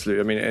a fit, Slew.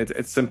 I mean,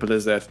 it's simple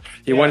as that.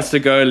 He wants to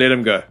go, let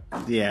him go.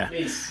 Yeah.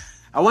 Please.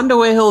 I wonder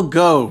where he'll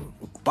go.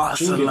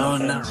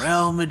 Barcelona,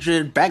 Real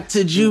Madrid, back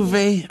to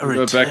Juve, or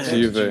go back to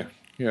Juve.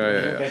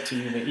 Yeah. Back to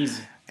Juve,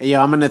 easy.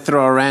 Yeah, I'm gonna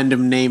throw a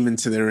random name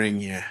into the ring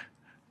here.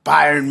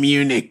 Bayern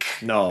Munich.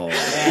 No.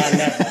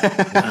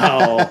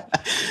 No.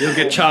 You'll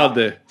get child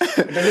there.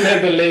 It doesn't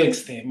have the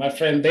legs there. My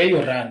friend, there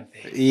you run.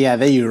 Yeah,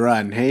 there you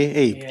run.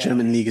 Hey,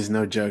 German league is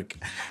no joke.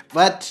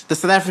 But the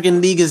South African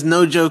league is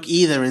no joke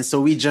either, and so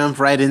we jump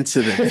right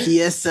into the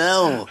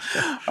PSL.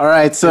 All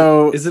right,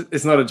 so...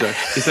 It's not a joke.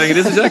 You're saying it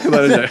is a joke or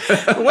not a joke?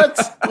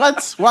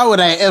 What? Why would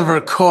I ever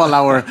call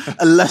our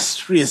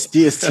illustrious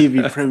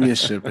DStv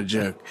Premiership a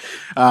joke?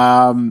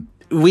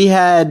 We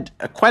had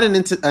quite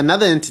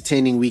another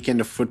entertaining weekend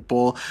of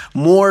football.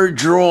 More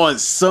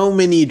draws, so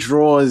many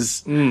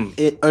draws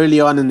early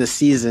on in the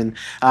season.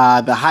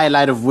 The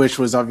highlight of which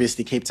was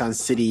obviously Cape Town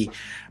City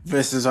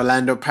versus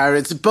Orlando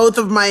Pirates. Both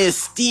of my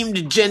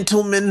esteemed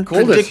gentlemen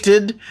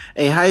predicted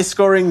a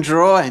high-scoring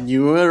draw, and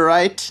you were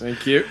right.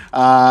 Thank you.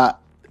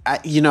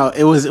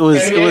 It was. We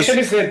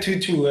actually said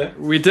 2-2.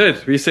 We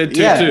did. We said 2-2.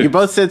 Yeah, you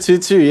both said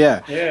 2-2.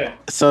 Yeah.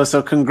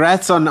 So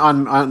congrats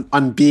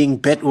on being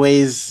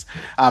Betway's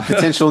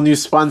potential new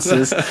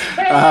sponsors.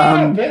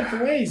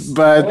 Betways.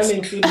 But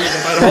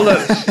hold on,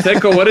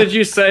 Teko, what did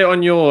you say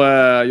on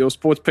your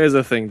Sports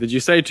Pesa thing? Did you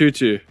say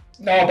 2-2?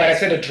 No, but I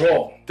said a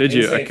draw. Did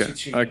you?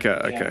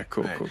 Okay.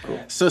 Cool.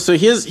 So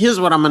here's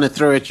what I'm gonna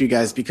throw at you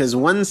guys, because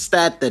one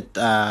stat that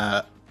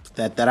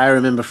I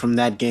remember from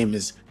that game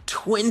is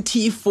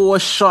 24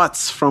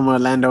 shots from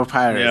Orlando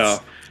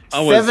Pirates.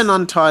 Yeah. 7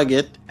 on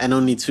target and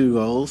only 2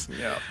 goals.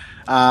 Yeah.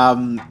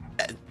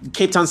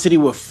 Cape Town City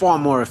were far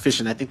more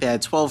efficient. I think they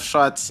had 12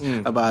 shots,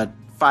 about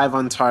 5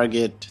 on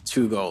target,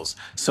 2 goals.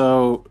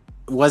 So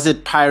was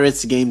it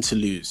Pirates' game to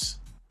lose?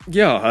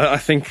 Yeah, I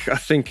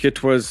think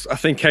it was. I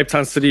think Cape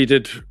Town City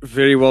did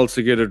very well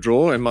to get a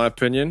draw, in my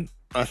opinion.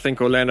 I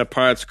think Orlando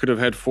Pirates could have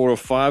had 4 or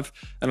 5,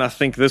 and I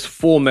think this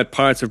form that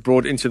Pirates have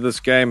brought into this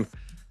game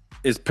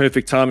is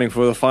perfect timing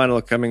for the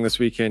final coming this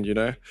weekend. You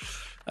know,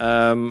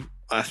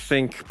 I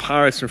think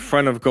Pirates in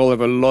front of goal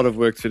have a lot of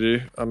work to do.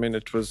 I mean,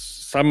 it was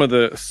some of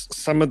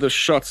the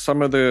shots,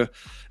 some of the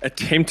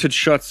attempted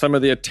shots, some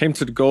of the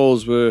attempted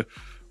goals were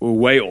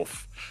way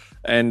off,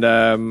 and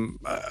I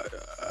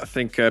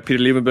think Peter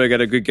Liebenberg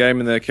had a good game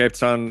in the Cape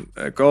Town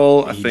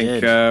goal. I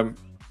think, I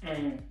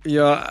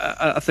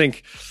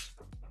think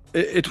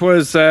it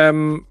was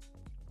a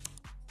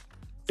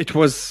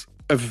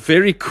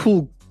very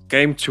cool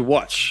game to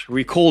watch.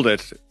 We called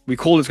it.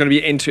 It's going to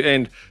be end to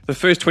end. The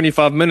first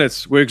 25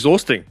 minutes were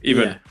exhausting.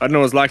 Even I don't know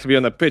what it's like to be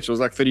on the pitch. It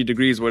was like 30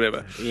 degrees,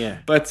 whatever. Yeah.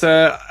 But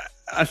I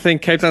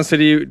think Cape Town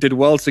City did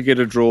well to get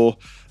a draw.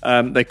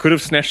 They could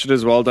have snatched it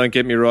as well. Don't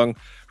get me wrong.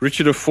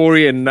 Richard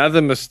Ofori,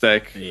 another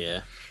mistake.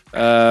 Yeah.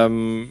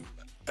 That's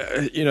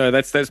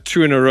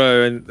 2 in a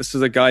row, and this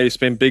is a guy you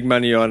spent big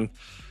money on,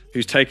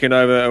 who's taken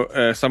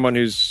over someone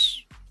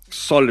who's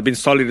been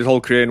solid his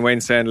whole career in Wayne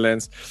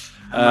Sandlands.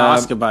 I'll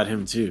ask about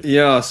him too.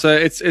 Yeah, so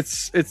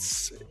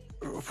it's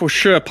for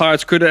sure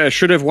Pirates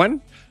should have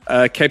won.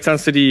 Cape Town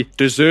City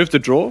deserved a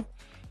draw,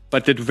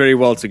 but did very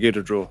well to get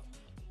a draw.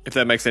 If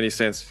that makes any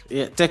sense.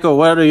 Yeah, Teko,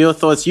 what are your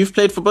thoughts? You've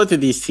played for both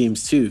of these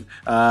teams too.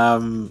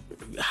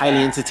 Highly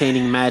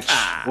entertaining match.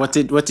 What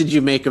did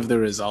you make of the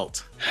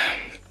result?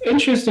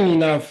 Interesting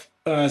enough,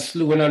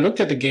 Slu, when I looked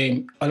at the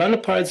game, Orlando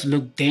Pirates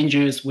look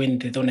dangerous when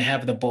they don't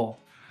have the ball.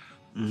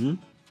 Mm-hmm.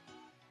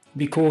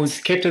 Because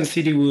Cape Town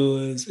City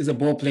is a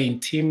ball-playing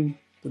team.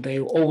 They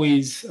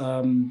always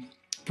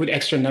put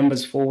extra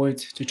numbers forward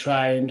to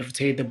try and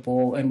rotate the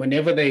ball. And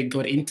whenever they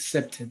got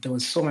intercepted, there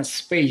was so much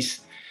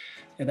space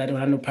that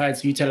Orlando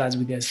Pirates utilized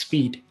with their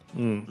speed.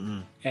 Mm-hmm.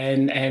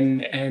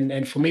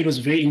 And for me, it was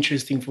very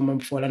interesting for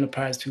Orlando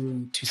Pirates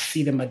to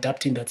see them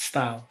adapting that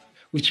style,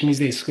 which means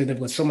they've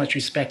got so much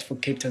respect for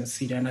Cape Town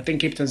City. And I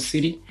think Cape Town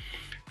City,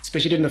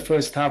 especially in the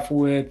first half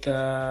with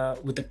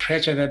the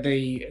pressure that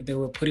they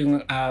were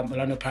putting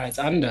Orlando Pirates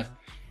under,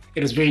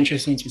 it was very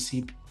interesting to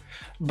see.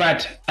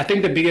 But I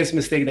think the biggest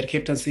mistake that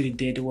Cape Town City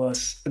did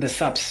was the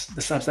subs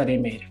that they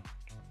made.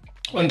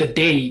 On the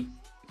day,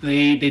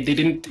 they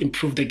didn't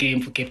improve the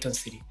game for Cape Town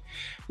City.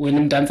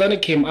 When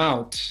Mdantsane came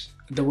out,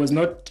 there was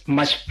not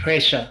much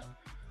pressure,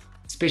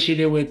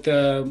 especially with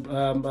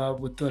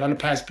Orlando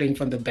Pirates playing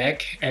from the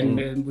back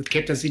and with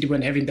Cape Town City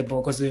when having the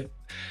ball, because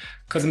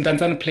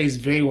Mdantsane plays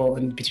very well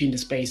in between the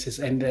spaces,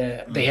 and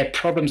they had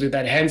problems with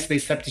that. Hence, they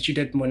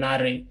substituted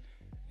Monare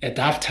at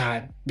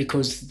halftime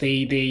because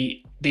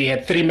they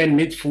had 3-man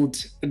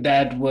midfield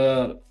that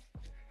were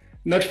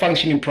not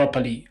functioning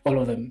properly, all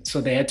of them.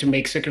 So they had to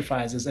make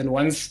sacrifices. And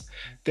once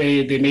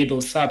they made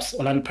those subs,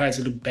 Orlando Pirates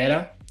looked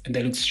better and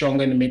they looked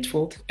stronger in the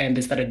midfield and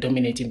they started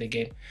dominating the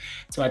game.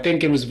 So I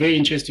think it was very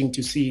interesting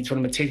to see it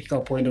from a technical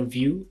point of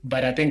view,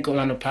 but I think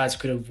Orlando Pirates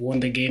could have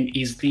won the game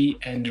easily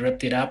and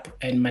wrapped it up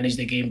and managed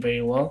the game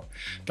very well.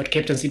 But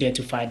Cape Town City had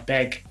to fight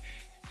back.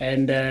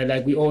 And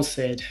like we all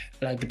said,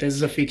 like this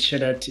is a fixture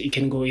that it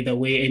can go either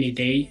way any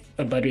day,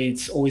 but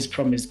it's always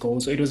promised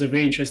goals. So it was a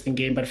very interesting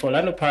game. But for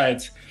Orlando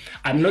Pirates,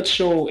 I'm not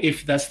sure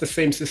if that's the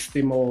same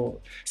system or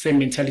same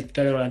mentality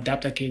that will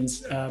adapt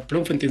against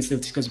Bloemfontein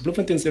Celtics, because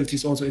Bloemfontein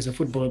Celtics also is a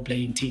football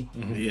playing team.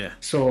 Mm-hmm. Yeah.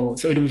 So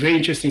it will be very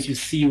interesting to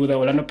see whether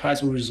Orlando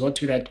Pirates will resort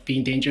to that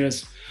being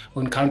dangerous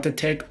on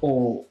counter-attack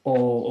or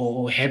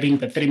having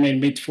the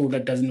 3-man midfield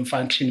that doesn't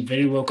function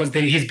very well, because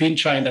he's been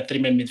trying that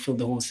 3-man midfield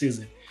the whole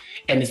season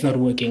and it's not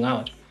working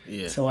out.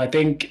 Yeah. So I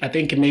think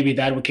maybe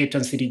that will Cape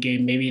Town City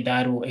game, maybe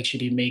that will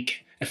actually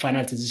make a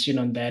final decision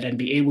on that and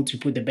be able to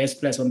put the best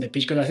players on the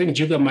pitch, because I think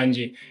Juga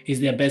Manje is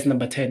their best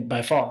number 10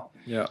 by far.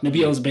 Yeah.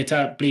 Nobody else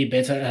play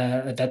better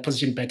at that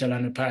position better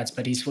than the Pirates,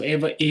 but he's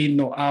forever in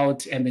or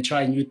out and they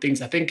try new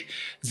things. I think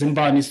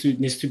Zimba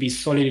needs to be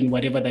solid in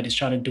whatever that he's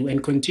trying to do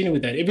and continue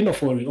with that. Even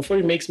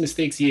Ofori makes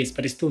mistakes, yes,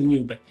 but he's still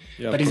new, but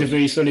he's a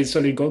very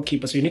solid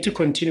goalkeeper. So you need to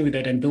continue with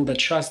that and build that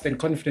trust and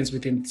confidence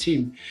within the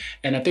team.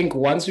 And I think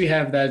once we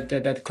have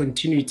that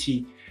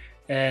continuity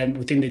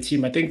within the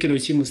team, I think the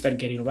team will start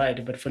getting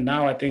right. But for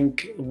now, I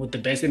think what the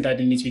best thing that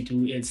they need to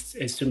do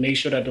is to make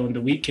sure that on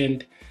the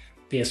weekend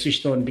they are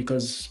switched on,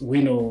 because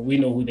we know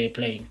who they're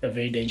playing. They're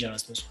very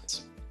dangerous, those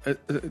ones.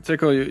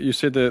 Teko, you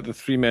said the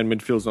 3-man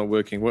midfield's not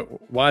working.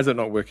 Why is it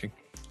not working?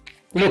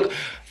 Look,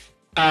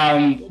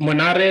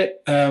 Monare,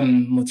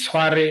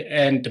 Mutsuare,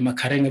 and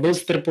Makarenge,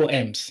 those triple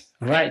M's,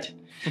 right?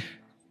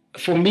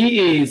 For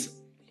me,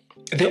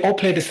 they all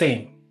play the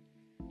same.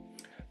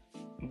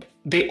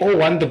 They all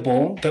want the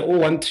ball. They all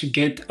want to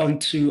get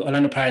onto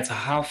Orlando Pirates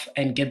half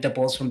and get the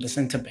balls from the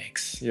center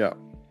backs. Yeah.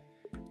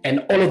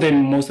 And all of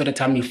them, most of the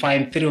time, you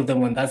find 3 of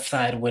them on that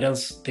side, where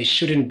else they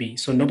shouldn't be.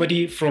 So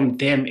nobody from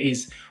them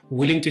is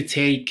willing to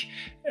take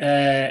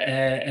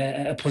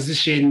a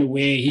position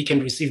where he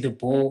can receive the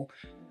ball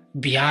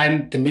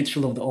behind the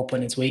midfield of the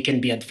opponents, where he can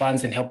be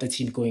advanced and help the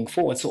team going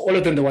forward. So all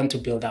of them, they want to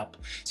build up.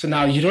 So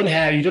now you don't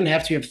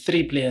have to have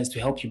 3 players to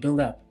help you build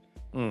up.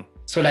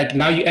 So like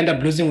now you end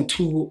up losing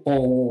 2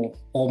 or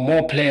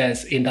more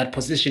players in that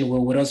position,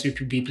 where else you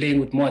could be playing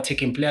with more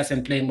attacking players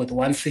and playing with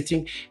one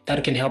sitting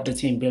that can help the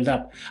team build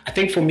up. I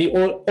think for me,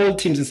 all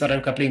teams in South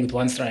Africa are playing with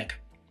 1 striker.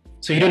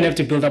 So you don't have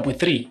to build up with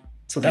 3.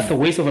 So that's the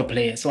waste of a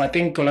player. So I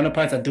think Orlando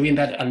Pirates are doing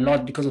that a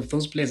lot because of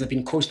those players have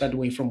been coached that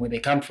way from where they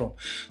come from.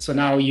 So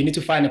now you need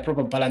to find a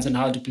proper balance on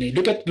how to play.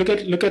 Let's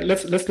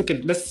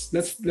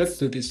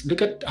do this.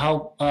 Look at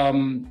how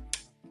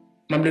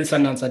Mamelodi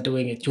Sundowns are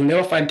doing it. You'll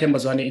never find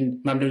Tembazwane in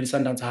Mamelodi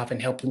Sundowns half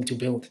and help him to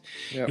build.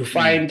 Yep. You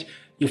find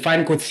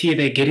Kotsi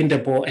there getting the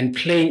ball and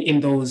playing in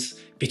those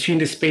between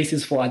the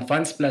spaces for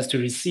advanced players to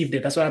receive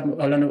that. That's why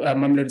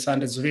Mamelodi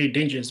Sundowns is very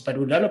dangerous. But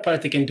with Orlando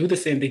Pirates, they can do the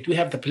same. They do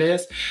have the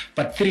players,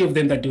 but 3 of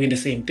them are doing the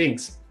same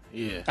things.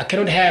 Yeah. I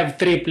cannot have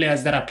 3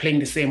 players that are playing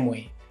the same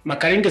way.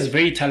 Makaringa is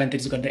very talented.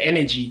 He's got the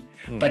energy,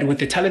 but with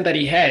the talent that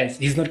he has,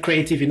 he's not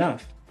creative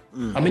enough.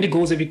 How many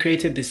goals have he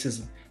created this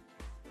season?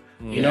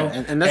 You know,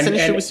 and that's an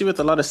issue we see with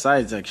a lot of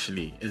sides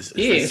actually. So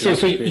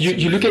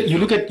you look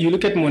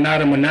at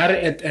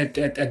Monare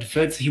at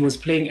Wits. He was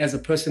playing as a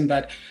person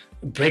that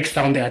breaks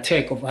down the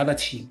attack of other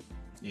team.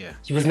 Yeah,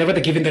 he was never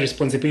given the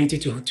responsibility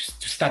to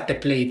start the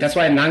play. That's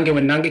why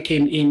when Nange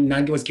came in,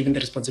 Nange was given the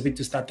responsibility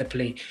to start the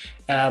play.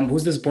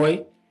 Who's this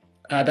boy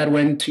that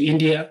went to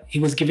India? He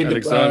was given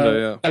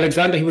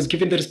Alexander. He was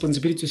given the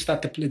responsibility to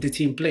start the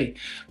team play.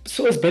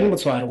 So is Ben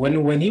Motswara.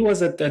 When he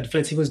was at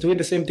Wits, he was doing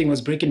the same thing.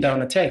 Was breaking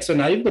down attacks. So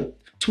now you've got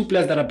 2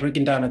 players that are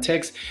breaking down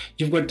attacks.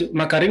 You've got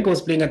Makarenko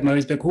was playing at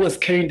Maritzburg, who was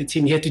carrying the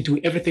team. He had to do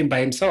everything by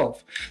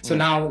himself. So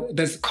now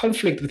there's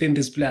conflict within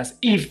these players.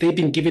 If they've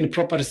been given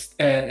proper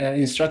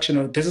instruction,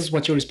 or this is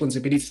what your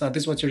responsibilities are,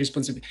 this is what your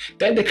responsibility,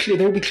 then there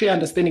will be clear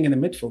understanding in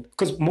the midfield.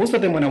 Because most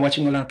of them, when I'm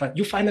watching Orlando,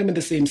 you find them in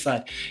the same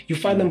side. You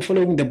find them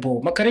following the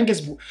ball. Makarenko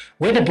is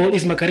where the ball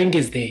is. Makarenko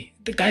is there.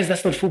 The guys,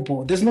 that's not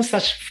football. There's no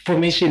such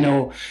formation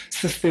or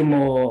system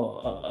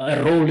or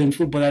a role in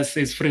football that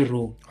says free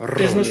roll.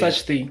 There's no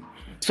such thing.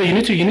 So you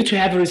need to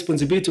have a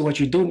responsibility to what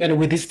you're doing. And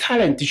with his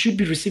talent, he should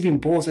be receiving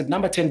balls at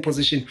number 10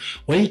 position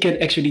where he can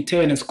actually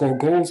turn and score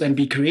goals and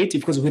be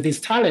creative. Because with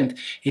his talent,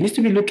 he needs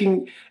to be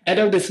looking at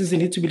all the season,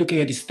 he needs to be looking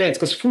at his stats.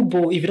 Because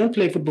football, if you don't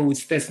play football with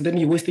stats, then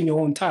you're wasting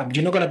your own time.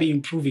 You're not going to be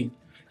improving.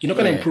 You're not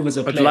going to improve as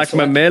a player. But like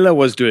Memela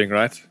was doing,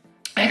 right?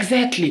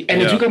 Exactly.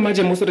 And Njuga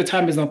Maja most of the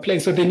time is not playing.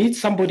 So they need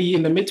somebody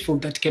in the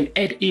midfield that can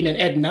add in and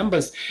add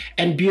numbers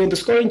and be on the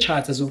scoring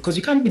charts as well. Because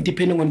you can't be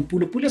depending on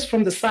Pula. Pula's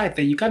from the side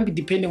there. You can't be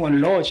depending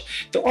on Lodge.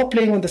 They're all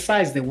playing on the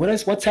sides there.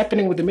 What's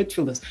happening with the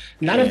midfielders?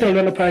 None of the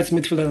Orlando Pirates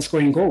midfielders are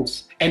scoring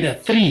goals. And they're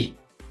 3.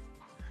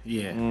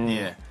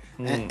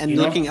 And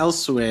looking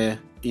elsewhere,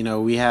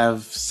 we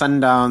have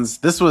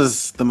Sundowns. This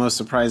was the most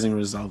surprising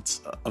result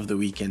of the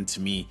weekend to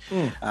me.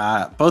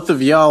 Both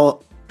of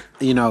y'all,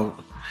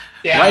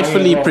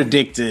 rightfully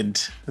predicted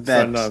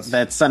that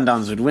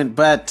Sundowns would win.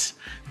 But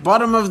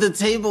bottom of the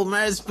table,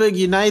 Maritzburg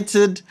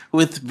United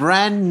with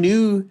brand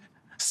new,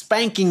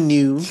 spanking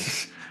new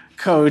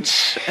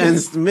coach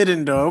Ernst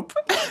Middendorp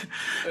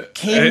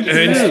came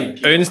through.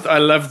 Ernst, I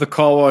love the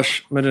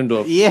Carwash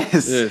Middendorp.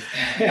 Yes.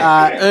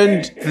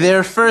 Earned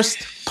their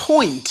first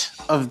point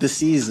of the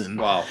season.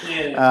 Wow.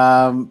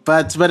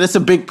 But it's a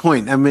big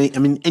point. I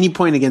mean, any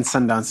point against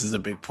Sundowns is a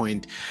big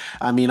point.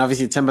 I mean,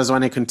 obviously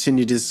Tembazwane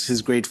continued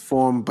his great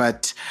form,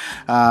 but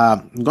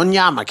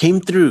Gonyama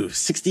came through,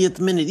 60th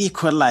minute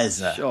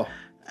equalizer. Sure.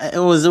 It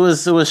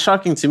was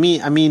shocking to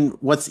me. I mean,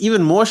 what's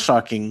even more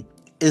shocking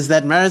is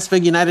that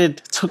Maritzburg United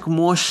took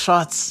more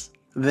shots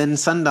than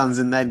Sundowns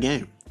in that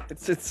game.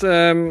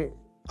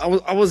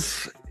 I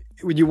was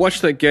when you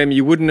watch that game,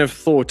 you wouldn't have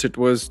thought it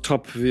was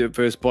top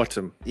versus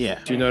bottom. Yeah.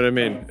 Do you know what I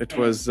mean? It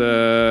was.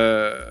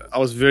 I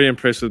was very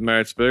impressed with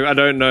Maritzburg. I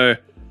don't know.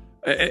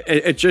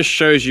 It just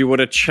shows you what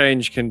a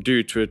change can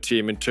do to a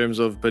team in terms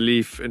of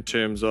belief, in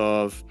terms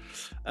of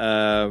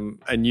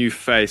a new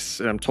face.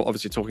 And I'm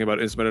obviously talking about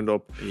Ernst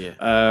Middendorp. Yeah.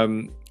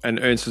 And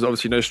Ernst is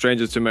obviously no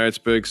stranger to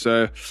Maritzburg.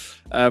 So,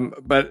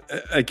 but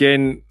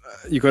again,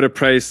 you got to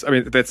praise. I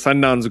mean, that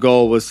Sundowns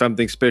goal was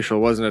something special,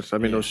 wasn't it? I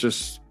mean, It was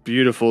just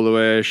beautiful the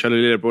way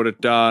Shalalila brought it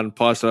down,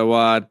 passed it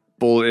wide,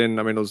 ball in.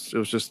 I mean, it was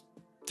just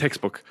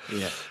textbook.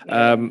 Yeah.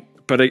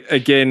 But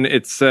again,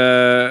 it's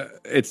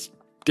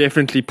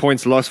definitely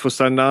points lost for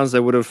Sundowns. They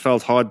would have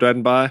felt hard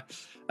done by.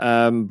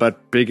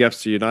 But big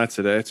ups to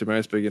United, to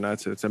Maritzburg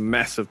United. It's a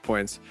massive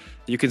points.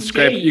 You can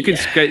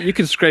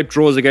scrape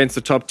draws against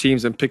the top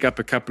teams and pick up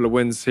a couple of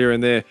wins here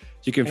and there.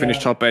 You can finish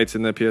top 8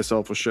 in the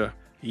PSL for sure.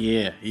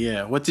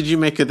 Yeah. What did you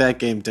make of that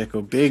game,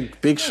 Teko?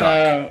 Big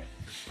shock.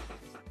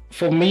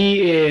 For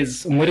me,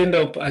 is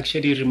Murindop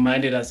actually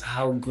reminded us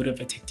how good of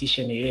a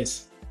tactician he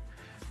is.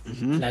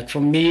 Mm-hmm. Like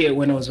for me,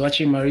 when I was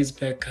watching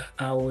Maritzburg,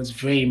 I was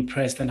very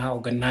impressed on how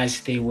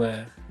organized they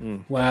were.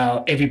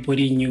 While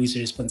everybody knew his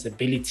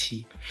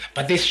responsibility.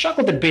 But they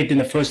struggled a bit in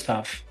the first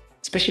half,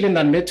 especially in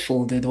that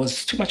midfield. There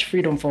was too much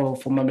freedom for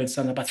Mohamed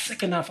Salah. But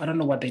second half, I don't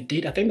know what they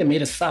did. I think they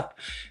made a sub.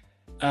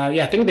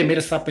 I think they made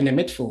a sub in the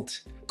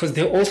midfield because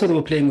they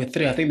were playing with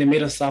three. I think they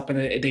made a sub and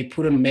they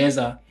put on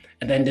Meza,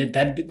 and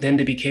then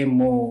they became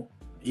more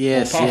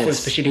powerful,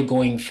 especially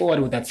going forward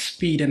with that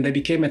speed, and they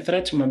became a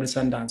threat to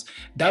Mamelodi Sundowns.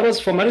 That was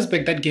for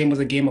Maritzburg. That game was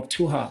a game of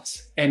two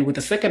halves, and with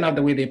the second half,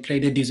 the way they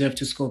played, they deserved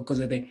to score because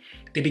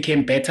they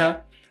became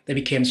better, they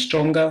became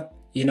stronger.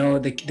 You know,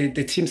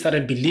 the team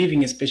started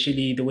believing,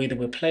 especially the way they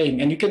were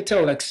playing, and you can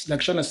tell, like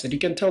Shaun said, you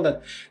can tell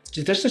that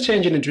just a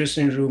change in the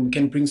dressing room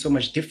can bring so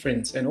much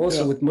difference. And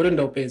also with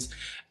Murendopes,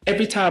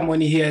 every time when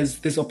he has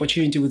this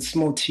opportunity with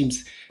small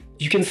teams,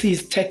 you can see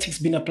his tactics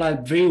being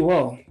applied very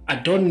well. I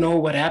don't know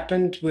what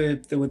happened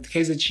with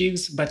Kaizer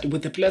Chiefs, but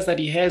with the players that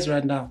he has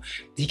right now,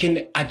 he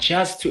can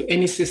adjust to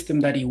any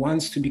system that he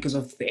wants to because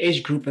of the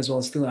age group as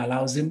well still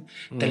allows him.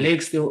 The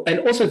legs still... And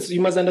also,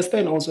 you must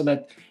understand also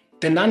that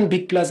the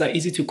non-big players are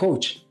easy to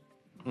coach.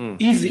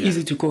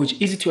 Easy to coach,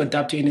 easy to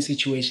adapt to any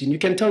situation. You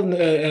can tell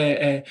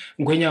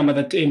Ngwenyama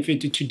that in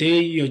fact,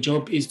 today your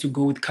job is to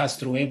go with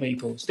Castro wherever he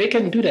goes. They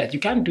can do that. You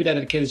can't do that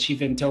at Kaizer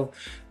Chiefs and tell...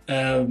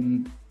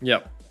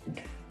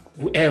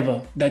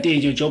 whoever that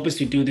your job is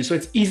to do this. So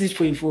it's easy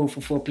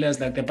for players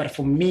like that. But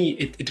for me,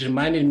 it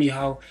reminded me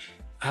how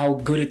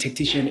good a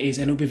tactician is,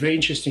 and it'll be very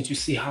interesting to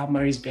see how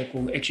Maritzburg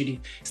will actually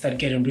start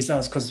getting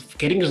results. Because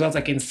getting results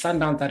against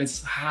Sundowns that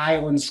is high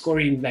on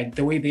scoring, like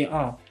the way they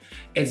are,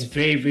 it's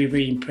very, very,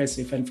 very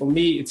impressive. And for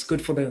me, it's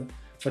good for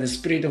the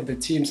spirit of the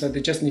team. So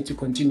they just need to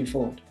continue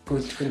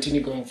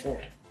going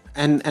forward.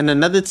 And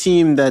another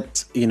team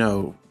that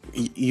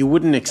you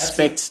wouldn't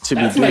expect to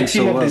be doing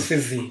so well.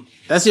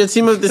 That's your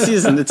team of the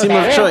season, the team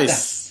of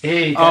choice.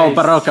 Hey,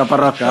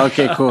 Baroka.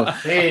 Okay, cool.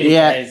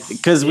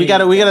 Because we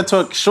gotta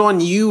talk. Shaun,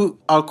 you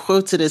are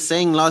quoted as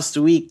saying last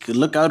week,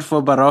 "Look out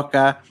for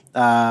Baroka.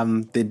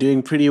 They're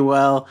doing pretty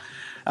well,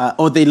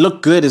 or they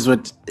look good."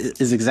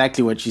 Is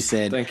exactly what you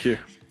said. Thank you.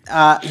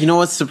 You know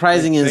what's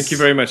surprising is... Thank you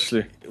very much,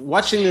 Lou.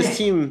 Watching this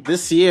team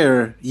this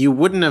year, you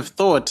wouldn't have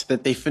thought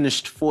that they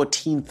finished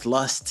 14th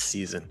last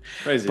season.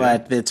 Crazy.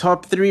 But they're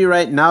top three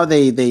right now.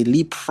 They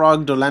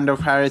leapfrogged Orlando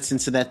Pirates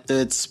into that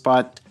third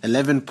spot.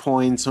 11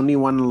 points, only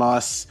one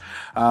loss.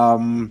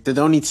 They're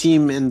the only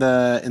team in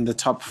the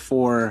top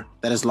four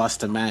that has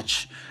lost a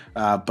match.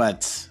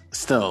 But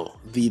still,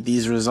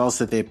 these results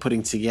that they're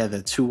putting together,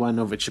 2-1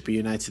 over Chippa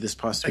United this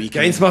past week.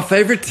 Against my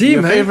favorite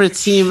team, Your favorite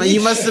team. You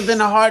must have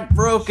been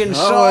heartbroken,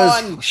 Shaun.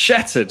 I was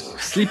shattered.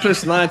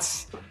 Sleepless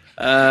nights.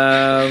 Look,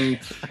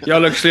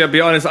 I'll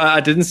be honest, I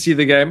didn't see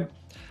the game.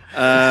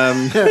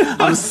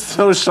 I'm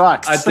so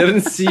shocked. I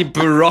didn't see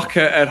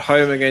Baroka at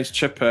home against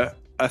Chippa.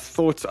 I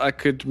thought I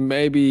could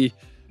maybe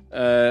do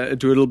a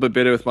little bit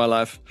better with my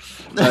life.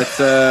 But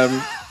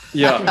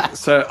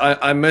so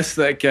I missed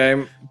that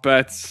game.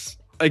 But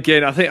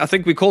again, I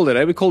think we called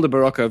it. We called it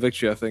Baroka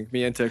victory, I think,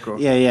 me and Teko.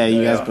 Yeah,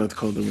 you guys both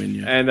called the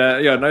win, And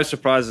no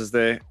surprises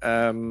there.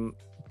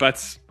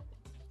 But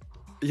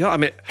I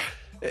mean,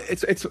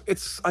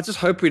 it's I just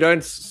hope we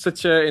don't sit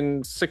here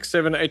in 6,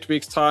 7, 8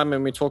 weeks time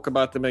and we talk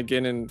about them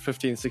again in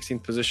 15th,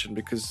 16th position,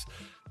 because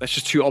that's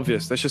just too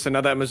obvious. That's just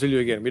another Amazulu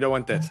again. We don't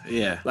want that.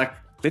 Yeah. Like,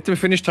 let them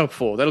finish top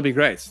 4. That'll be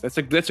great. That's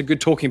a good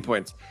talking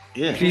point.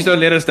 Yeah. Please don't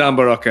let us down,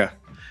 Baroka.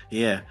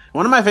 Yeah.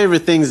 One of my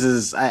favorite things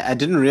is, I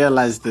didn't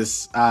realize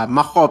this,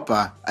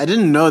 Mahopa. I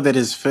didn't know that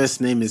his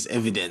first name is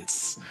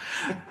Evidence.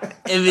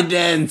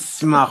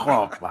 Evidence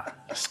Mahopa.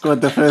 Scored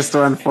the first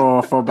one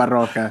for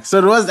Baroka. So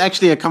it was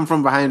actually a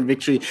come-from-behind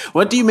victory.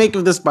 What do you make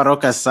of this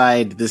Baroka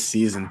side this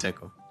season,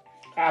 Teko?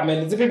 I mean,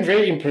 it's been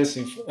very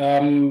impressive.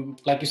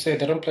 Like you said,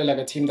 they don't play like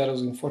a team that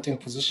was in 14th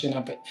position.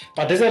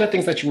 But there's other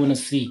things that you want to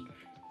see.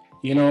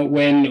 You know,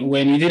 when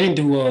you didn't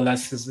do well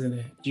last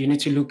season, you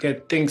need to look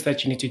at things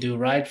that you need to do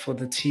right for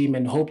the team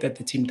and hope that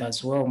the team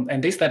does well.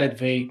 And they started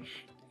very,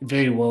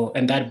 very well.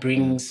 And that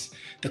brings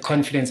the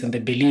confidence and the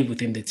belief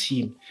within the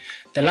team.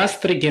 The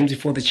last 3 games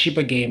before the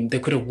Chippa game, they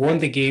could have won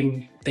the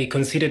game. They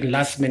conceded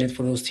last minute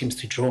for those teams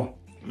to draw.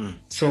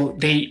 So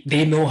they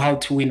know how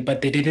to win, but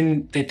they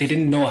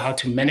didn't know how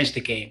to manage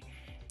the game.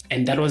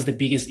 And that was the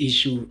biggest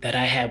issue that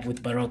I have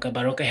with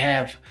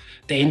Baroka.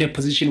 They're in a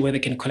position where they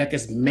can collect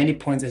as many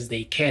points as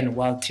they can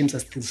while teams are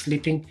still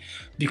sleeping,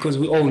 because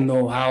we all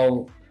know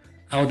how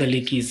the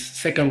league is.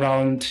 Second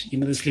round,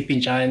 the sleeping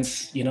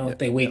giants,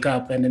 they wake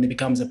up and then it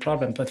becomes a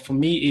problem. But for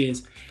me,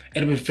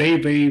 it'll be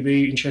very, very,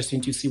 very interesting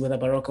to see whether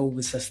Baroka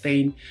will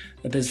sustain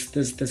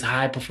this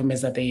high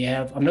performance that they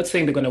have. I'm not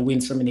saying they're going to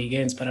win so many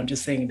games, but I'm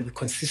just saying the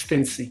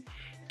consistency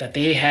that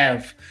they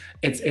have,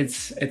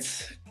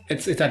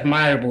 it's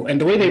admirable.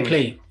 And the way they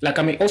play,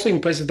 also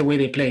impressive the way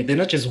they play. They're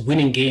not just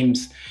winning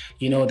games,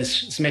 the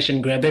smash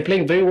and grab. They're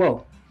playing very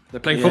well. They're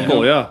playing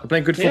football, They're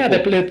playing good football.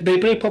 Yeah, they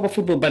play proper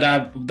football.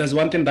 But there's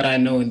one thing that I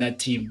know in that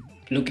team.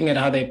 Looking at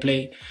how they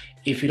play,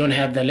 if you don't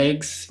have the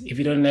legs, if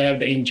you don't have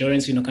the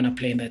endurance, you're not going to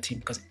play in that team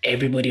because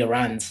everybody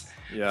runs.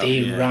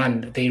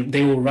 run.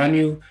 They will run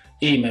you,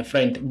 hey, my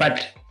friend.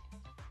 But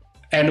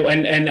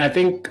and I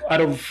think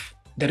out of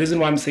the reason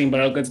why I'm saying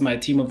Baraka's my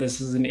team of the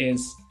season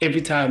is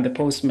every time the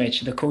post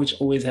match, the coach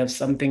always have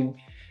something,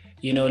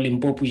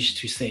 Limpopo-ish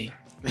to say.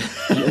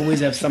 You always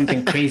have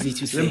something crazy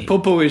to say.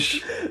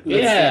 Limpopo-ish.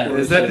 Yeah.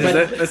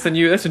 That's a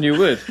new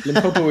word.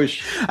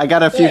 Limpopo-ish. I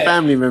got a few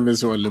family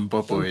members who are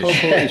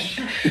Limpopo-ish.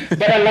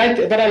 But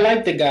I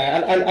like the guy.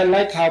 I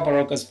like how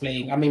Baraka's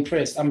playing. I'm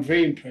impressed. I'm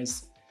very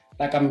impressed.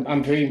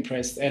 I'm very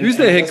impressed. Who's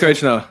their head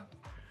coach now?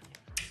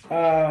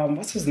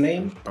 What's his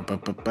name?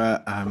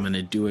 I'm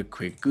gonna do a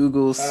quick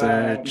Google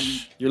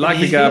search. You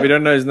like the guy, but you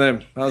don't know his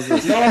name. How's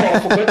this? No, I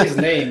forgot his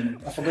name.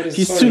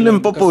 He's too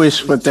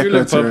Limpopo-ish for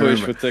Teko.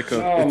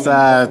 It's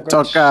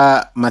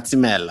Toka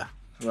Matsimela.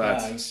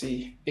 Right. You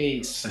see,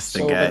 that's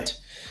the guy.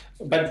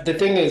 But the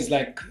thing is,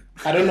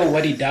 I don't know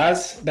what he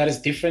does that is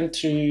different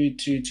to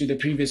the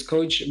previous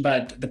coach,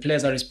 but the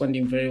players are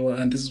responding very well,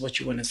 and this is what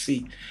you want to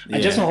see. Yeah.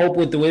 I just hope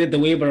with the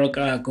way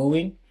Baraka are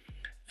going.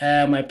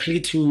 I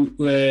plead to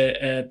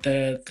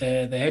the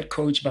head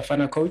coach,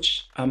 Bafana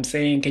coach. I'm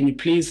saying, can you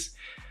please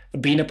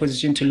be in a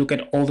position to look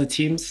at all the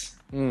teams,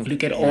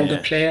 look at all the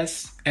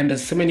players, and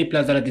there's so many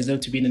players that deserve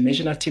to be in the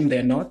national team.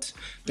 They're not.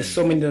 There's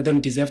so many that don't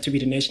deserve to be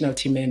the national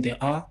team, and they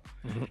are.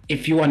 Mm-hmm.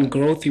 If you want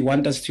growth, you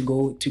want us to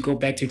go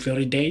back to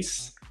glory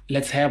days.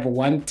 Let's have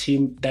one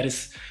team that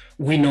is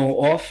we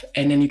know of,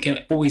 and then you can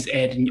always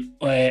add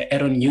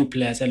on new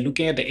players. And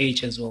looking at the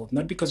age as well,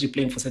 not because you're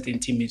playing for certain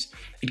teams,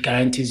 it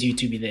guarantees you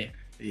to be there.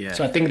 Yeah.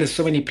 So I think there's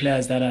so many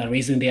players that are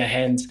raising their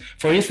hands.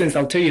 For instance,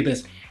 I'll tell you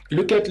this: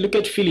 look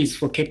at Phillies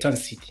for Cape Town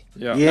City.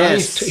 Yeah.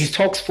 Yes. He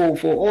talks for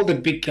all the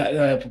big,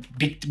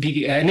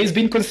 and he's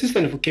been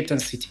consistent for Cape Town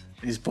City.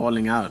 He's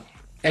balling out.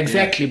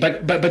 Exactly, yeah.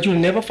 But you'll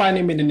never find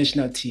him in the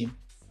national team.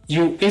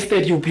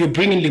 Instead you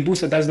bring in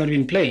Libusa that does not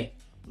even play.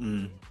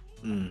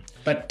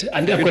 But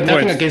I've got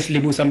nothing against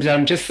Libusa.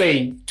 I'm just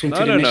saying to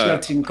the national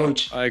team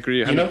coach. I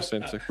agree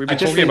 100%. We've been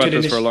talking about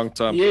this for a long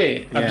time.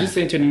 Yeah, I'm just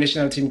saying to the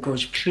national team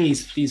coach,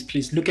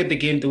 please look at the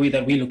game the way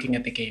that we're looking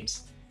at the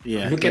games.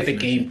 Yeah, look at the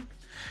game.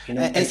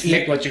 And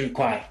select what you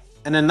require.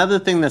 And another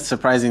thing that's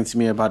surprising to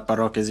me about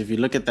Barok is if you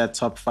look at that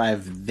top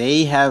five,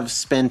 they have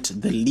spent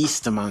the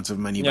least amount of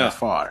money by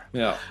far.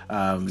 Yeah.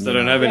 They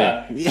don't have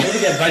any. Maybe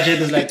their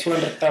budget is like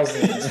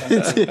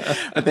 200,000.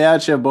 But they're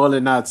out here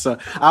balling out. So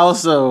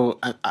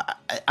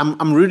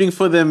I'm rooting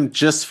for them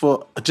just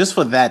for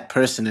that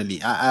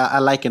personally. I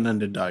like an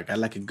underdog. I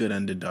like a good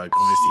underdog,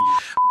 obviously.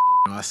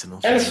 Arsenal.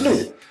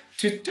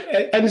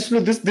 And it's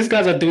look, these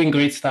guys are doing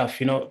great stuff,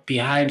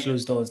 behind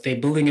closed doors. They're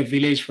building a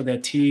village for their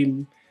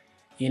team.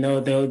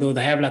 They'll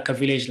have like a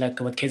village like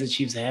what Kaizer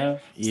Chiefs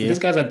have. So these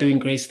guys are doing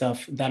great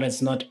stuff that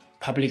is not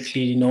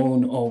publicly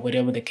known or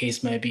whatever the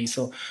case might be.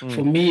 So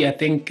for me, I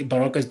think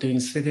Baraka is doing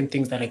certain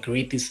things that are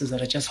great this season.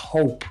 I just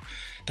hope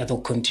that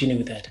they'll continue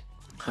with that.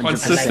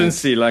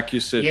 Consistency, like you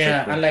said.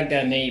 Yeah, unlike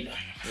their neighbor.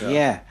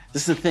 Yeah.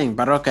 This is the thing,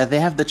 Baraka,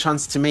 they have the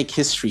chance to make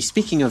history.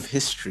 Speaking of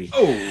history,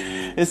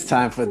 it's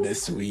time for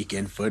This Week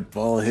in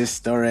Football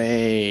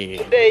History.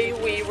 Today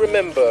we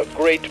remember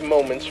great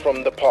moments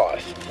from the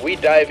past. We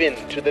dive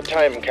into the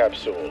time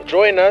capsule.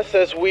 Join us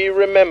as we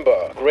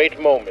remember great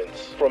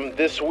moments from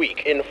this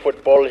week in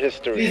football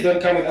history. Please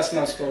don't come with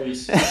Arsenal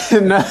stories.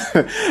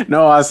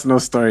 No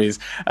Arsenal stories.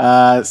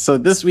 So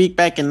this week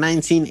back in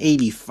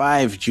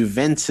 1985,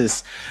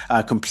 Juventus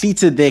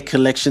completed their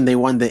collection. They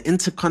won the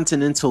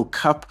Intercontinental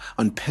Cup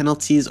on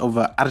penalties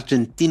over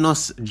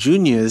Argentinos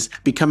Juniors,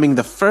 becoming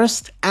the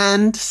first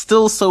and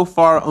still so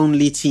far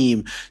only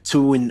team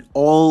to win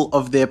all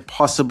of their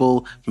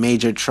possible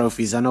major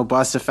trophies. I know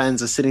Barca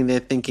fans are sitting there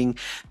thinking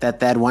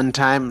that one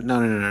time,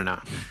 no.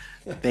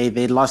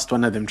 They lost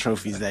one of them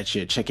trophies that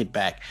year. Check it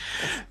back.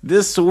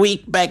 This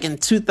week, back in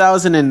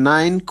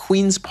 2009,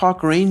 Queen's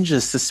Park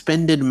Rangers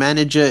suspended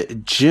manager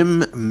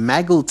Jim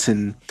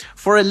Magilton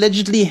for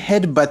allegedly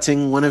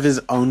headbutting one of his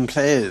own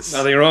players.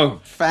 Nothing wrong.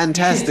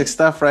 Fantastic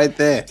stuff right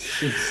there.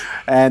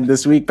 And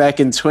this week, back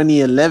in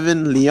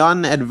 2011,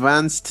 Lyon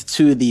advanced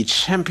to the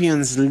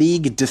Champions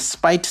League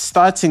despite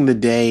starting the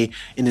day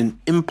in an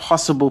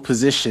impossible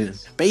position.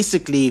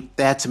 Basically,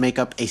 they had to make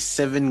up a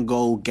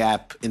 7-goal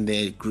gap in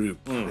their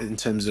group in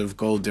terms of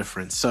goal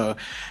difference. So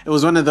it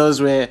was one of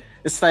those where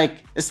it's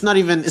not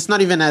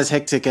even as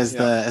hectic as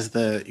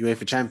the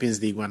UEFA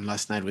Champions League one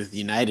last night with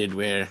United,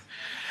 where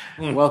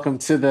welcome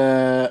to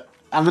the.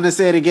 I'm gonna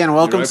say it again.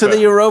 Welcome to the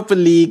Europa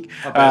League.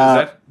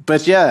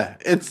 But yeah,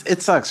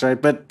 it sucks,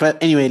 right? But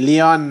anyway,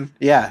 Lyon,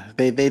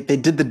 they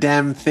did the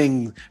damn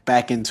thing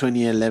back in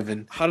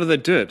 2011. How did they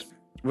do it?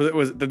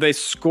 Did they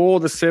score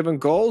the 7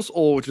 goals,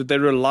 or did they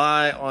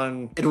rely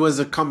on? It was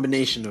a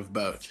combination of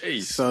both.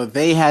 Jeez. So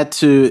they had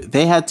to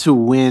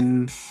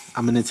win.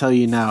 I'm going to tell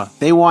you now.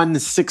 They won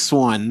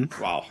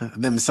 6-1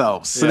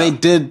 themselves. So they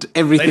did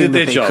everything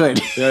that they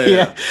could.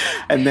 Yeah.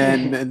 And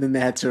then they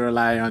had to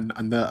rely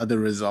on the other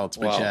results.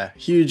 But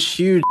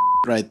huge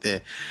right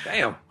there.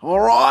 Damn. All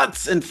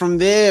right. And from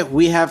there,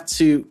 we have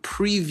to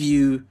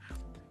preview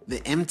the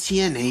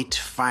MTN8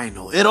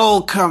 final. It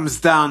all comes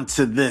down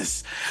to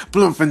this.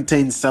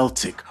 Bloemfontein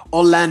Celtic,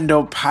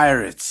 Orlando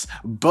Pirates,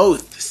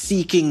 both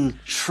seeking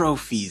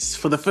trophies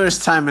for the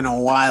first time in a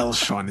while,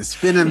 Shaun. It's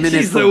been a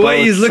minute for the way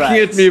both he's looking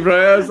at sides. me,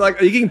 bro. I was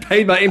like, are you getting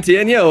paid by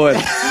MTN here or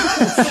what?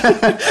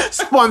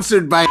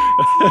 Sponsored by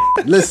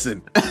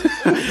Listen.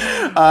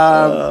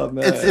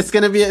 It's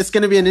gonna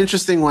be an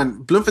interesting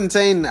one.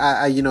 Bloemfontein,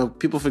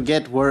 people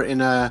forget, were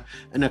in a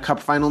cup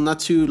final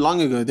not too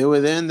long ago. They were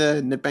there in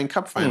the Nedbank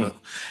Cup final,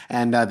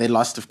 and they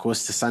lost, of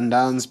course, to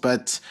Sundowns.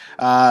 But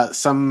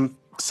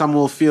some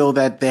will feel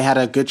that they had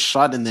a good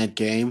shot in that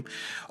game.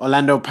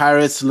 Orlando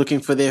Pirates looking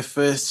for their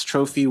first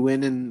trophy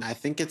win in, I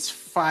think it's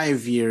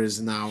 5 years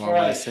now. I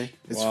want to say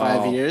it's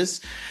 5 years.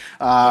 It's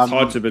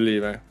hard to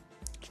believe, eh?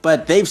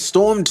 But they've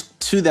stormed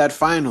to that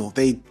final.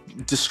 They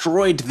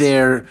destroyed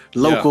their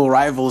local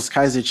rivals,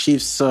 Kaizer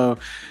Chiefs. So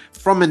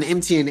from an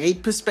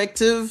MTN8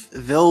 perspective,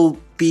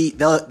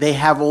 they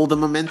have all the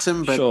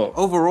momentum. But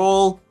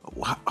overall,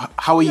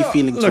 how are you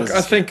feeling? Look,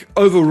 I think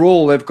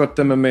overall they've got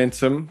the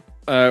momentum.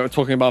 We're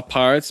talking about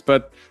Pirates,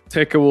 but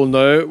Teko will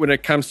know when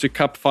it comes to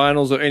cup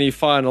finals or any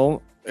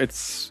final,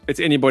 it's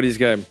anybody's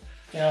game.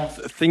 Yeah.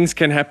 Things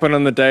can happen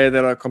on the day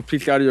that are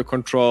completely out of your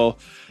control.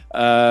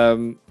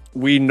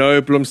 We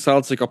know Bloem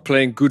Celtic are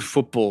playing good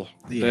football.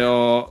 Yeah. They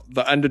are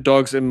the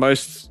underdogs in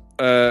most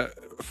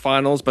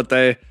finals, but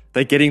they're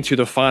getting to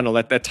the final.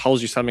 That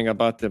tells you something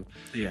about them.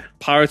 Yeah.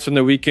 Pirates on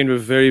the weekend were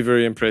very,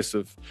 very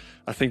impressive.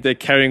 I think they're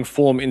carrying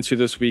form into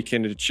this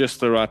weekend at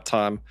just the right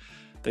time.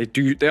 They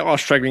are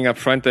struggling up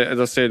front. As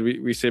I said,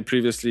 we said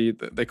previously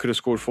that they could have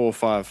scored 4 or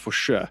 5 for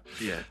sure.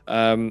 Yeah.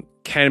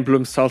 Can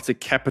Bloem Celtic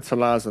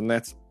capitalize on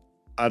that?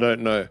 I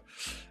don't know.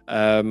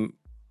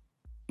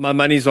 My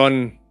money's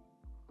on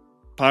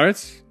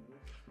Pirates,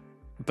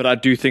 but I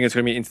do think it's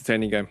going to be an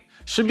entertaining game.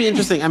 Should be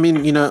interesting. I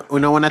mean,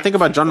 when I think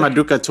about John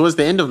Maduka, towards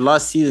the end of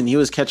last season, he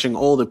was catching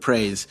all the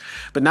praise,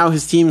 but now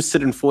his team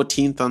sit in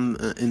 14th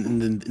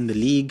in the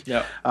league.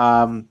 Yeah.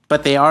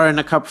 But they are in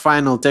a cup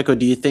final. Teko,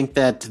 do you think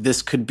that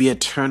this could be a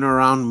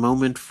turnaround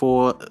moment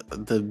for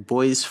the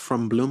boys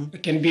from Bloem?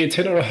 It can be a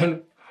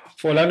turnaround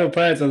for Orlando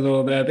Pirates as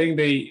well. But I think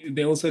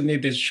they also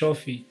need this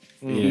trophy,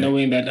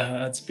 knowing that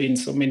it's been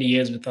so many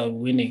years without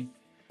winning.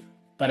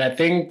 But I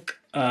think,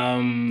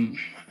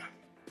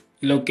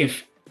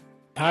 if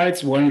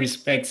Pirates won't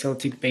respect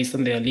Celtic based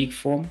on their league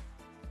form,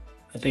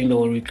 I think they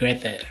will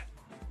regret that.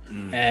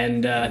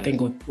 And I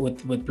think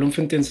with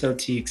Bloemfontein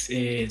Celtics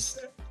is,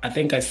 I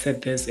think I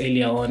said this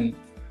earlier on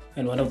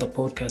in one of the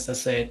podcasts. I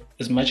said,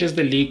 as much as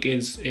the league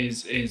is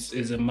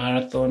a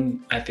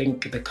marathon, I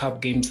think the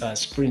cup games are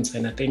sprints.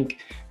 And I think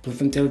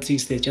Bloemfontein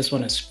Celtics, they just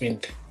want to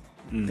sprint.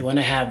 They want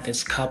to have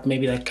this cup.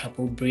 Maybe that cup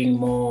will bring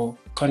more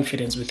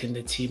confidence within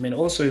the team. And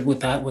also with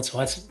that,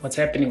 what's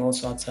happening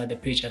also outside the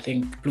pitch, I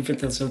think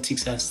Bloemfontein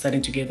Celtics are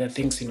starting to get their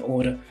things in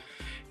order.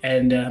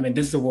 And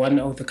this is one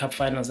of the cup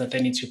finals that they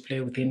need to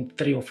play within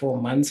 3 or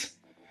 4 months.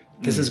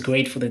 This is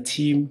great for the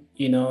team.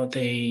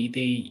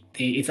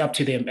 It's up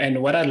to them.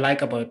 And what I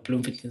like about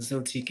Bloemfontein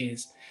Celtic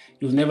is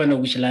you'll never know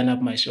which lineup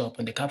might show up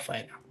in the cup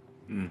final.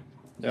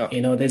 Yeah.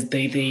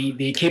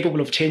 They're capable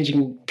of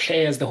changing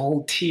players, the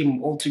whole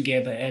team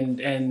altogether,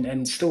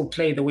 and still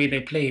play the way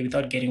they play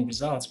without getting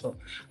results. But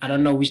I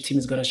don't know which team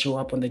is going to show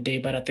up on the day.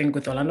 But I think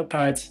with Orlando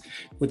Pirates,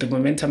 with the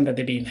momentum that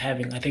they've been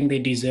having, I think they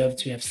deserve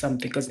to have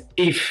something. Because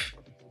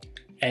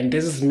and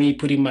this is me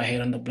putting my head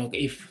on the block,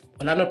 if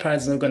Orlando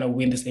Pirates is not going to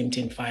win this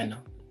MTN final,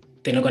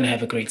 they're not going to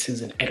have a great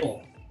season at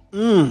all.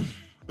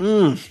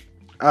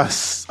 A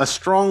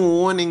strong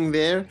warning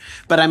there.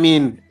 But I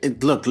mean,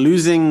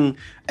 losing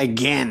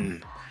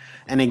again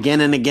and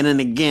again and again and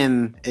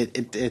again,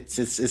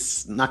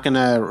 it's not going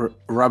to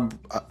rub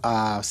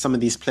some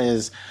of these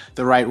players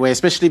the right way,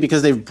 especially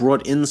because they've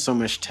brought in so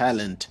much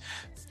talent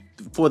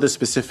for the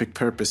specific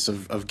purpose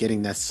of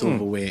getting that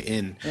silverware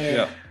in.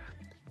 Yeah.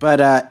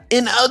 But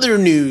in other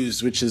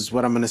news, which is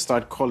what I'm going to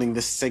start calling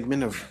this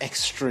segment of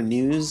extra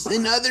news.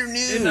 In other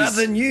news.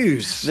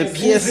 The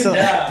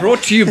PSL.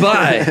 Brought to you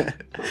by...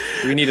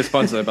 We need a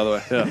sponsor, by the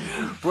way. Yeah.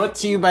 Brought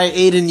to you by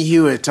Aidan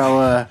Hewitt,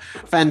 our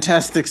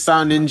fantastic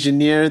sound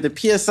engineer. The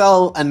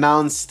PSL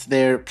announced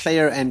their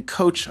player and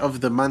coach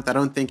of the month. I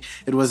don't think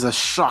it was a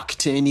shock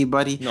to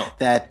anybody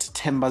that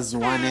Themba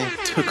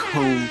Zwane took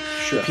home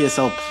the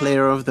PSL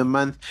player of the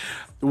month.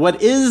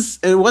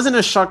 It wasn't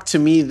a shock to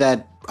me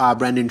that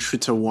Brandon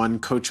Truter won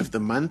coach of the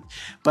month,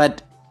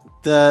 but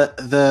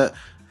the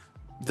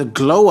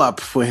glow up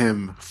for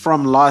him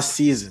from last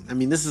season. I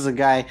mean, this is a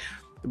guy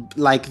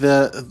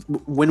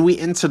when we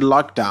entered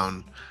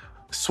lockdown,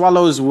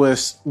 Swallows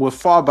were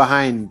far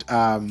behind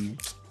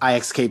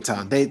Ajax Cape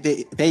Town.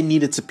 They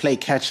needed to play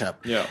catch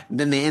up. Yeah.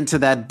 Then they enter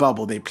that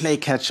bubble. They play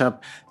catch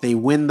up. They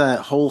win the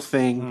whole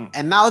thing,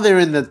 and now they're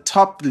in the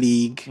top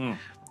league.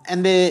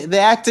 And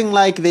they're acting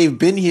like they've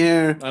been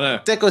here. I know.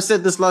 Teko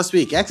said this last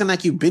week, acting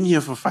like you've been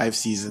here for 5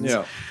 seasons.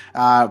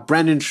 Yeah.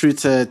 Brandon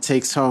Truter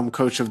takes home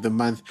coach of the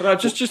month. But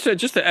just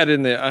to add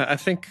in there,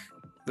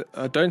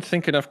 I don't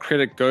think enough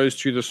credit goes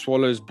to the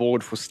Swallows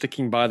board for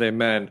sticking by their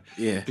man.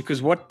 Yeah.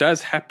 Because what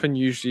does happen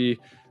usually,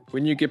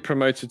 when you get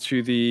promoted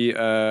to the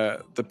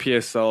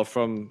PSL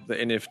from the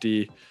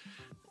NFD,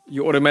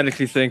 you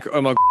automatically think,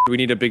 oh my God, we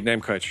need a big name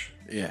coach.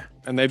 Yeah.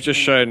 And they've just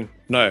shown,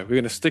 no, we're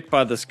going to stick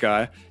by this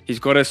guy. He's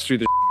got us through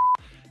the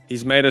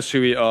he's made us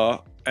who we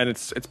are, and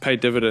it's paid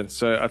dividends.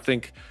 So I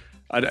think,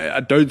 I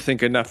don't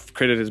think enough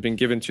credit has been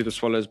given to the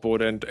Swallows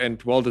board,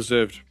 and well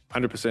deserved,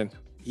 100%.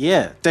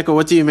 Yeah, Teko,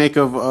 what do you make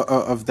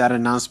of that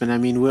announcement? I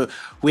mean,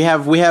 we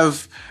have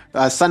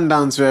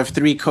Sundowns, we have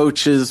 3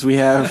 coaches, we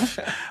have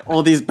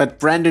all these, but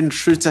Brandon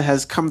Schroeter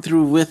has come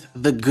through with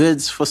the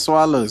goods for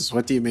Swallows.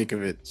 What do you make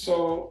of it?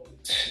 So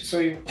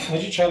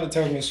what you trying to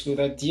tell me, Slu,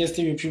 that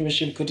DStv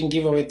Premiership couldn't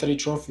give away 3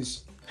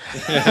 trophies?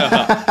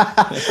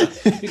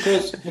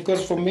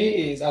 because for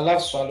me, I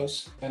love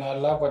Swallows and I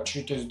love what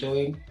Schroeter is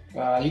doing.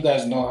 You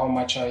guys know how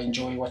much I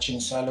enjoy watching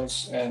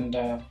Swallows and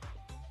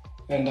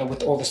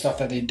with all the stuff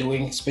that they're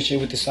doing, especially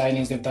with the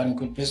signings, they've done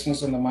good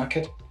business on the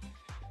market.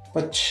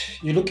 But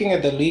you're looking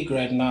at the league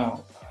right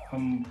now.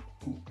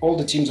 All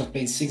the teams have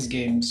played 6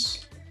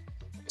 games.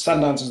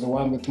 Sundowns is the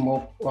one with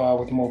more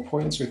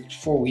points, with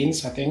 4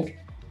 wins, I think.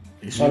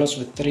 Swallows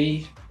with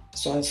 3.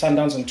 So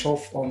Sundowns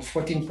on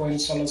 14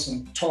 points, Swallows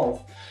on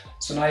 12.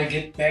 So now you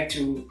get back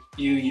to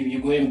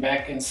you're going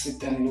back and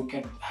sit and look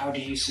at how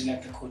do you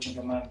select the coach of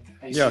the month.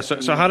 Yeah.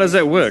 So how does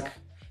that work?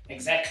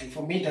 Exactly.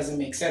 For me, it doesn't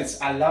make sense.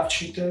 I love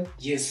Schroeter,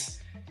 yes,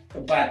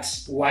 but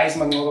why is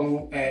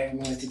Mangogo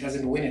he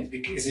doesn't win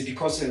it? Is it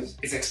because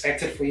it's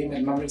expected for him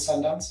at Mamelodi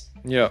Sundowns?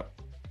 Yeah.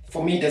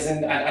 For me, it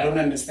doesn't. I don't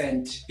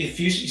understand.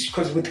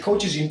 Because with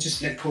coaches, you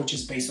just let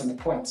coaches based on the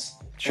points.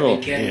 Sure.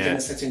 They get within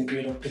a certain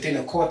period or within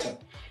a quarter.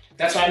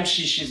 That's why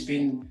she's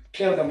been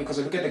playing with them, because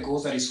look at the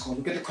goals that he scored,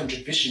 look at the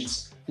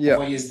contributions of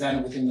what he has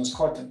done within those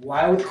quarters.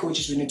 Why with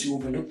coaches we need to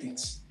overlook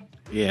things?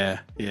 Yeah.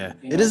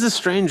 It is a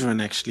strange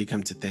one, actually,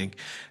 come to think,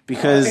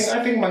 because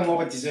I think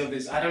Mangoba deserves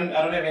this. I don't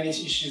have any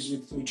issues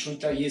with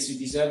Schroeter. Yes, you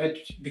deserve it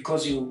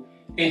because you're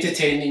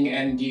entertaining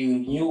and you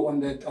knew on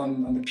the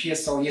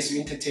PSL. Yes,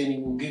 you're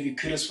entertaining. We'll give you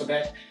kudos for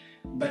that.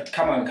 But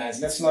come on,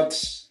 guys, let's not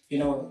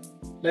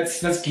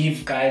let's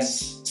give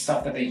guys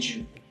stuff that they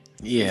do.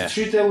 Yeah.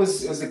 Schroeter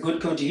was a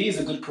good coach. He is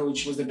a good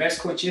coach. Was the best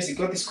coach. Yes, he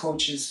got these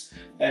coaches,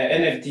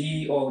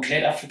 NFD or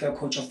Glad Africa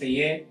Coach of the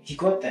Year. He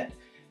got that.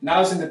 Now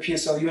it's in the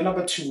PSL. You're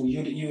number 2.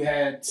 You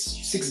had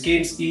 6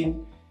 games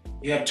in.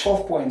 You have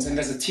 12 points, and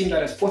there's a team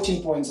that has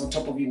 14 points on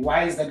top of you.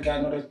 Why is that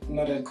guy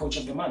not a coach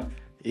of the month?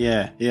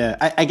 Yeah.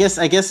 I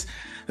guess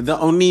the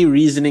only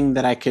reasoning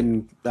that I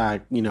can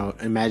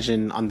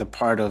imagine on the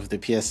part of the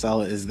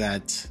PSL is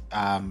that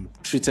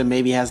Schroeter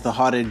maybe has the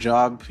harder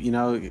job,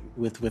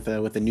 with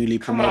a newly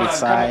promoted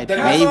side.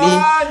 Maybe.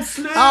 I'm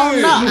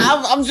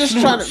just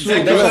trying to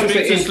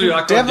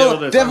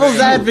devil's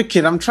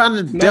advocate. I'm trying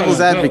to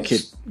devil's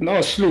advocate. No,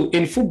 Slu.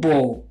 In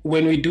football,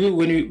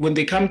 when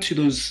they come to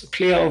those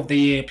player of the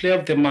year, player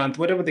of the month,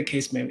 whatever the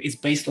case may be, it's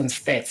based on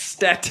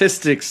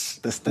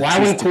statistics. Why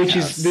when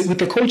coaches with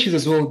the coaches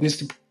as well, it needs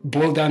to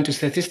boil down to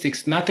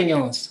statistics, nothing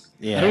else.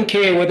 Yeah. I don't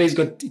care whether he's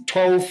got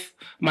 12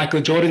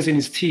 Michael Jordans in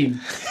his team.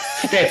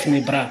 Stats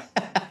me, bruh.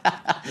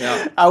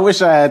 Yeah. I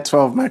wish I had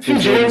 12 Michael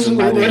Jordans.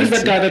 What is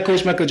that guy that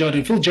coached Michael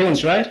Jordan? Phil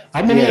Jones, right?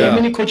 How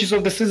many coaches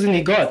of the season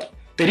he got?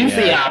 They didn't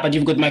say, but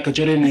you've got Michael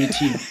Jordan in your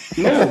team.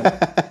 No.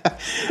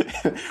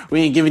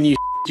 We ain't giving you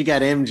you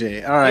got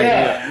MJ. All right.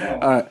 Yeah,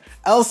 no. All right.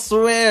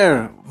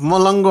 Elsewhere,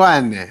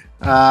 Molongwane.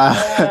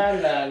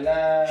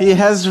 He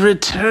has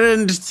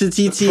returned to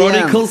TTM. The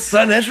prodigal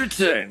son has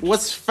returned.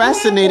 What's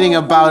fascinating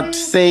about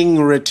saying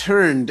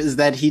returned is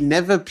that he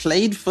never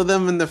played for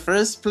them in the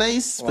first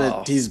place,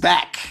 but he's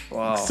back.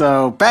 Wow.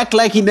 So back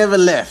like he never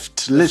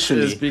left,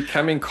 literally. It's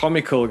becoming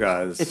comical,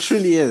 guys. It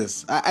truly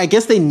is. I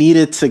guess they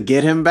needed to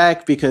get him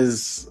back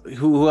because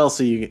who else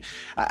are you?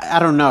 I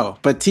don't know.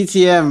 But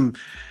TTM,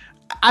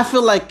 I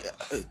feel like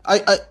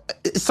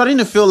it's starting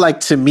to feel like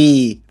to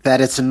me that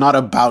it's not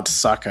about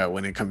soccer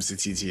when it comes to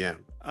TTM.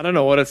 I don't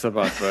know what it's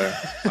about, bro.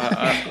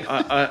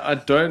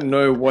 I don't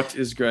know what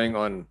is going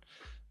on.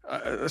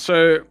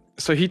 So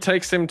he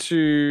takes them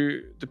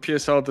to the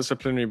PSL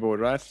disciplinary board,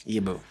 right?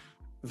 Yeah, boo.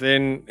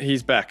 Then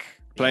he's back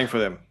playing for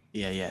them.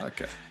 Yeah.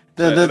 Okay.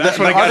 The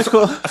article. I just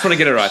want to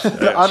get it right.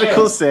 The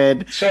article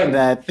said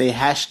that they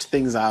hashed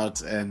things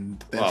out and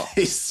that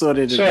they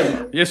sorted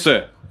it. Yes,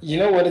 sir. You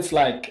know what it's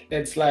like?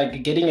 It's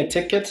like getting a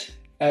ticket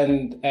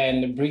and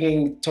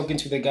talking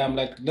to the guy. I'm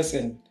like,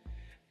 listen,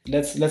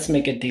 let's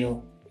make a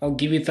deal. I'll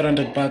give you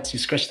 $300. You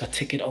scratch that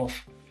ticket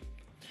off.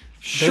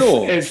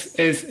 Sure.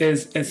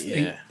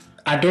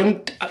 I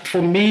don't.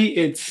 For me,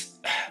 it's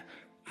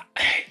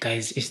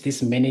guys. It's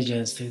these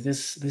managers,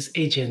 these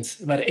agents.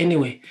 But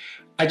anyway,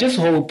 I just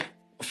hope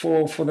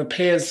for the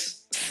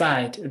players'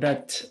 side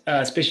that,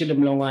 especially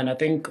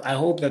Mlongwan, I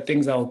hope that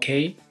things are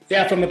okay.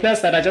 Yeah, from the player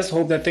side, I just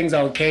hope that things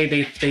are okay.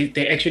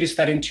 They're actually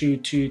starting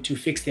to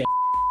fix their.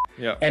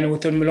 Yeah. And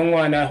with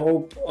Mlongwan, I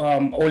hope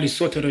all is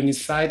sorted on his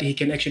side. He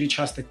can actually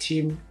trust the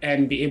team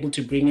and be able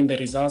to bring in the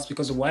results,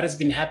 because of what has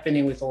been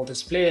happening with all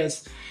these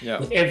players. Yeah.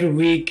 With every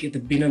week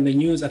they've been on the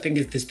news. I think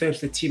it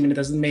disturbs the team and it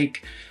doesn't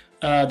make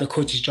the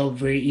coach's job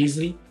very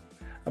easy.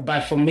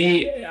 But for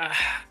me,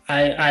 I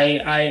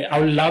I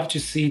would love to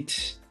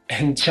sit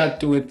and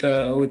chat with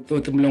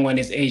Mulonga and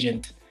his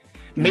agent.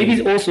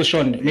 Maybe also,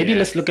 Shaun, maybe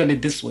let's look at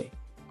it this way.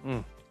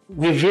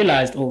 We've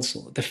realized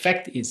also, the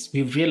fact is,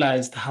 we've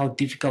realized how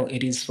difficult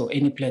it is for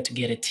any player to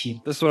get a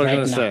team. That's what I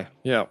was going to say.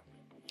 Yeah.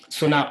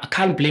 So now I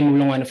can't blame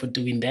Mulonga for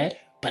doing that,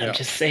 but I'm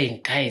just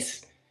saying,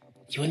 guys,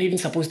 you weren't even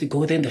supposed to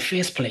go there in the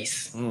first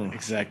place.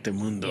 Exactly,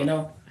 Mundo. You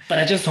know? But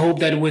I just hope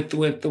that with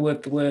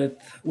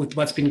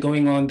what's been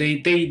going on,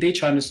 they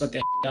trying to sort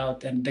that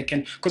out, and they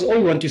can, because all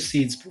we want to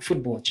see is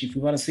football, Chief.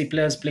 We want to see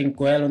players playing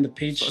well on the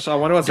pitch. So I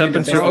wonder what's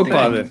happened to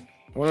Opa then.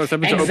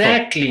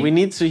 Exactly. We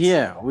need to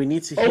hear.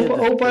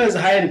 Opa is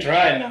high and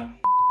dry now.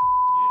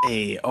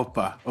 Hey,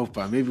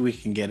 Opa. Maybe we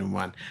can get him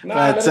one.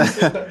 Nah,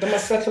 they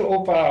must settle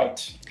Opa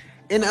out.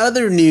 In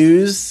other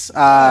news,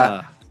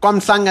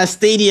 Kwamhlanga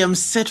Stadium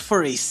set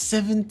for a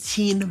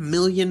 17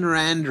 million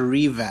rand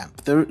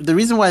revamp. The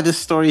reason why this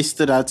story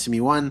stood out to me,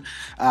 one,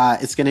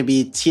 it's going to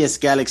be TS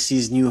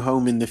Galaxy's new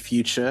home in the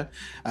future.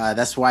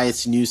 That's why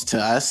it's news to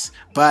us.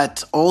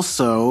 But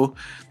also,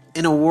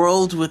 in a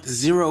world with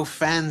 0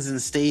 fans in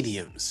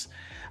stadiums,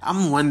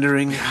 I'm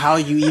wondering how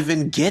you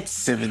even get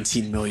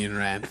 17 million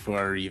rand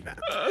for a revamp.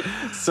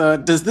 So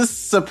does this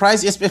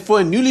surprise you? For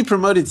a newly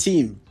promoted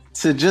team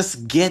to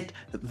just get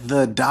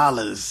the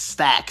dollars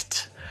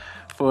stacked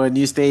for a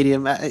new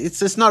stadium,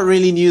 it's not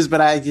really news,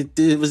 but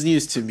it was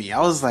news to me.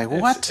 I was like,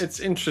 what? It's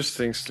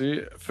interesting,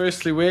 Stu.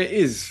 Firstly, where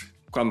is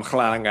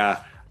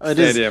Kwamhlanga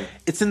Stadium?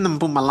 It's in the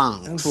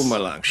Mpumalanga. It's in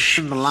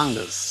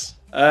Mpumalangas.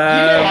 You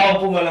know how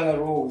Mpumalanga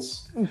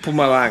rolls.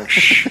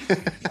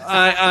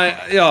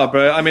 Yeah,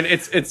 bro. I mean,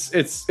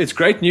 it's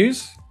great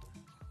news,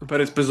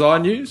 but it's bizarre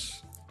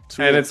news,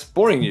 and it's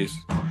boring news.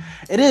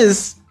 It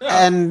is,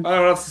 and I don't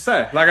know what else to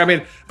say. Like, I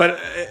mean, but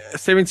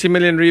 17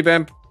 million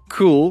revamp,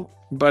 cool.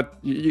 But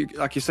you,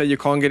 like you say, you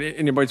can't get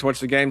anybody to watch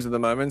the games at the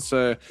moment.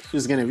 So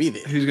who's going to be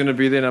there? Who's going to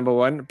be there? Number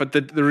one. But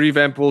the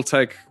revamp will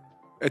take.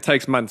 It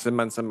takes months and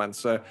months and months.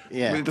 So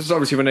this is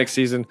obviously for next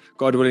season.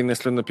 God willing, they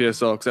still in the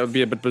PSL, because that would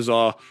be a bit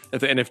bizarre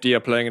if the NFD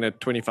are playing in a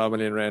 25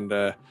 million rand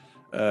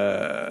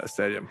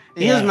stadium.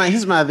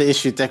 Here's my other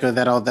issue, Teko,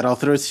 that I'll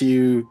throw to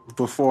you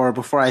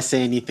before I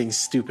say anything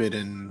stupid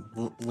and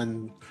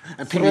when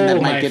opinion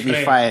that might get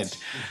me fired.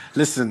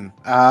 Listen,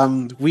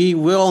 we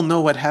all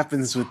know what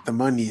happens with the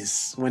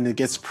monies when it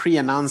gets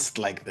pre-announced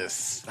like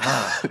this.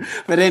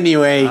 But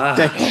anyway,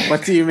 Teko,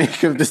 what do you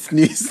make of this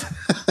news?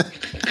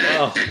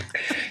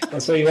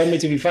 So you want me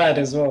to be fired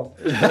as well?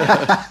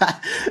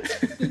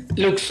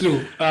 Look,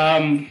 Slu,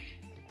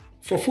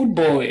 for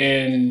football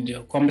and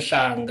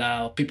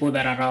Kwamhlanga, people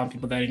that are around,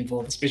 people that are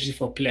involved, especially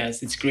for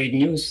players, it's great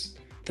news.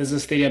 There's a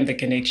stadium they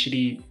can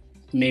actually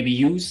maybe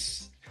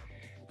use.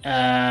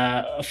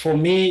 For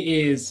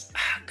me is,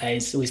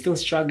 guys, we're still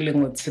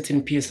struggling with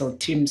certain PSL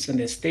teams and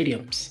their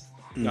stadiums.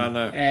 I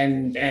know.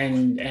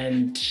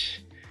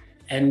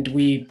 And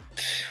we...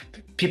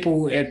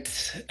 People at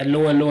a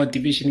lower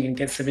division can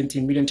get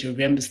 17 million to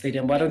revamp the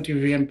stadium. Why don't you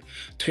revamp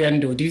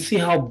Tuyando? Do you see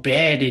how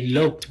bad it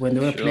looked when they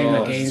were playing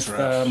against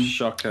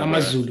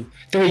Amazulu?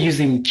 They were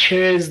using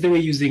chairs. They were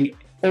using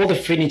all the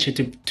furniture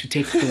to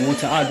take the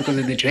water out because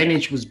the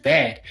drainage was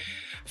bad.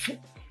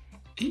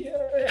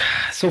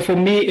 So for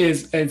me,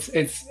 it's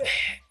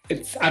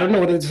I don't know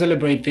whether to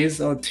celebrate this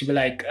or to be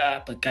like,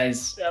 but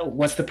guys,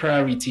 what's the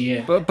priority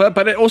here?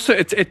 But it also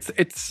it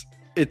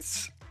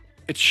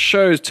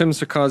shows Tim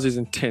Sakazi's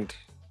intent.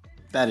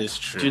 That is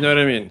true. Do you know what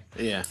I mean?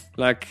 Yeah.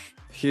 Like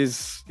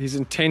his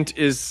intent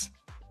is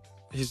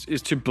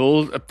to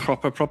build a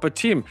proper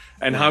team,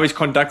 and how he's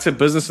conducted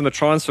business in the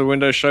transfer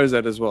window shows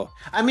that as well.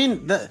 I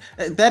mean, that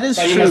is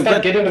but true. You must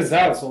start getting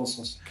results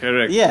also.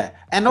 Correct. Yeah,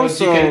 and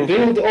also you can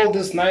build all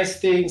these nice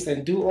things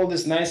and do all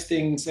these nice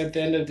things. At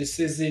the end of the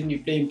season,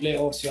 you play in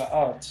playoffs, you're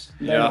out.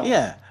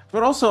 Yeah.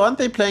 But also, aren't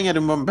they playing at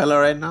Mbombela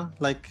right now?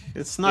 Like,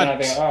 it's not. Yeah,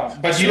 they are.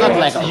 But you know,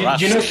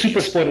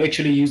 SuperSport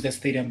actually used the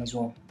stadium as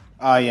well.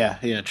 Oh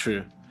yeah,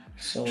 true.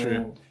 So,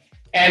 true.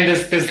 And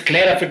there's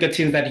Clear Africa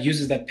teams that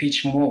uses that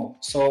pitch more.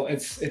 So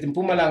it's in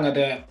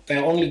Mpumalanga, the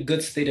only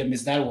good stadium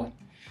is that one.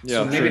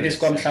 Yeah, so maybe this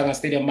Kwamhlanga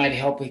stadium might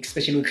help,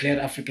 especially with Clear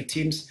Africa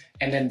teams,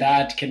 and then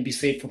that can be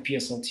saved for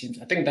PSL teams.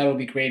 I think that would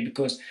be great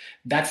because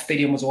that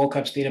stadium was a World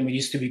Cup stadium. It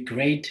used to be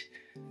great.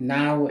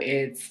 Now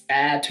it's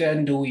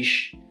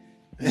Toyandoish.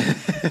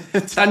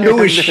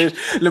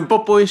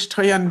 Limpopo-ish,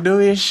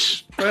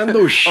 Toyandoish.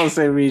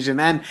 Also region.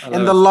 And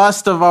in the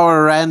last of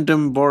our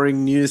random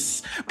boring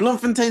news,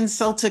 Bloemfontein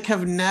Celtic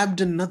have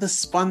nabbed another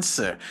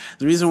sponsor.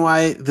 The reason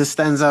why this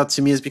stands out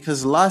to me is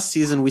because last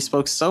season we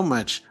spoke so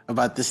much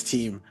about this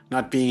team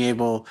not being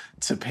able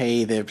to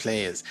pay their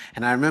players.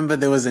 And I remember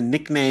there was a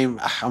nickname,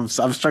 I'm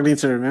struggling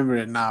to remember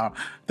it now.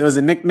 There was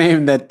a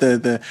nickname that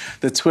the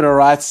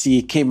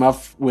Twitterati came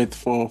up with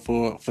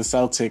for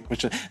Celtic,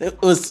 which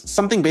it was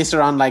something based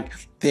around like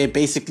they're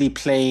basically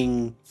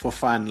playing for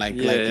fun. I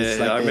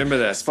remember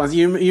that. Sponsor.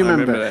 You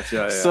remember that,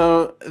 yeah.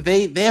 So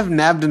they have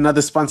nabbed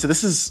another sponsor.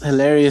 This is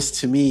hilarious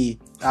to me.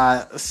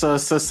 So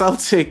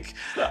Celtic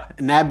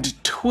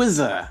nabbed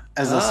Twizzler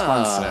as a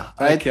sponsor,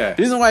 right? Okay.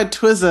 The reason why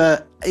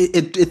Twizzler,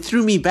 it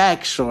threw me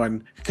back,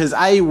 Shaun, because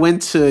I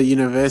went to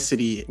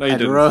university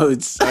at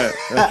Rhodes. Oh,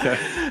 okay.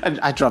 And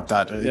I dropped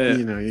out.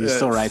 You're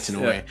still writing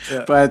away.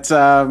 Yeah. But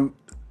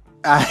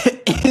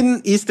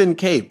in Eastern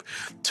Cape,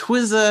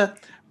 Twizzler,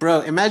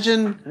 bro,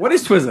 imagine... What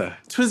is Twizzler?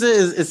 Twizzler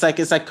is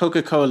like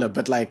Coca-Cola,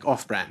 but like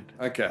off-brand.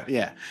 Okay.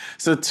 Yeah.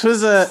 So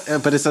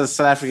Twizzler, but it's a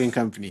South African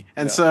company.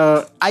 And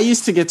so I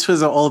used to get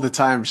Twizzler all the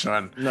time,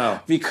 Shaun. No.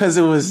 Because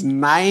it was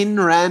 9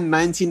 Rand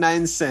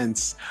 99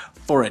 cents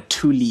for a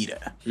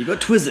 2-liter. You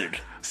got Twizzled.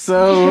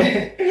 So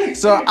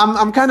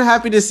I'm kind of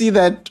happy to see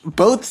that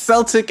both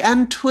Celtic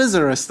and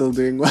Twizzler are still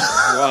doing well.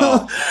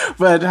 Wow.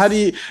 But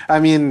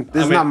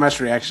there's not much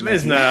reaction.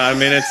 It's What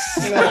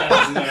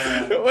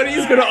are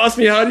you going to ask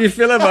me? How do you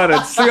feel about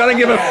it? So you gotta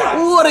give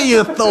What are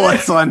your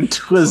thoughts on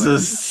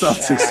Twizzler's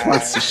Celtic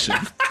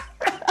sponsorship?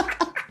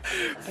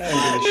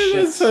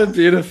 That's so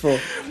beautiful.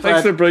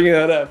 Thanks for bringing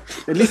that up.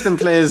 At least them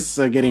players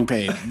are getting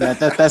paid.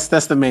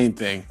 That's the main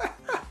thing.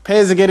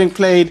 Players are getting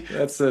played.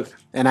 That's it.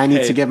 And I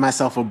need to get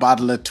myself a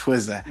bottle of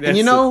Twizzler. And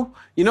you know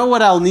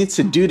what I'll need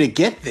to do to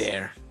get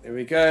there? Here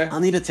we go.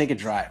 I'll need to take a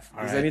drive.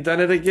 He's only done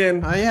it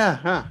again. Oh yeah,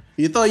 huh?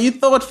 You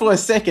thought for a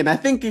second. I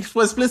think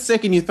for a split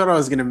second you thought I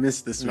was gonna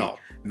miss this week.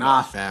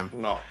 Nah, fam.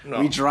 No.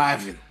 We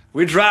driving.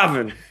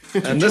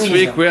 And this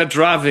week we are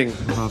driving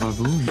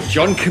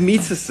John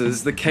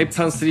Comitesis, the Cape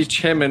Town City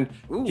Chairman,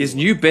 his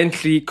new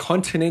Bentley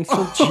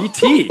Continental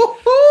GT.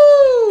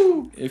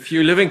 If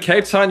you live in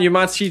Cape Town, you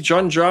might see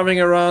John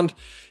driving around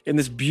in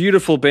this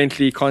beautiful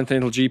Bentley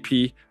Continental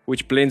GP,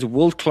 which blends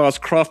world-class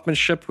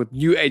craftsmanship with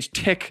new age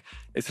tech.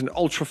 It's an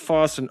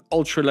ultra-fast and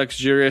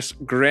ultra-luxurious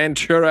Grand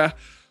Tourer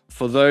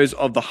for those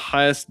of the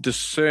highest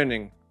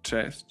discerning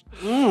taste.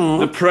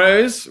 The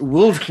pros: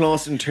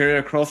 world-class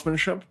interior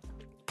craftsmanship,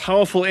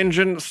 powerful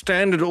engine,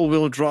 standard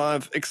all-wheel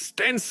drive,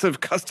 extensive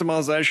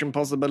customization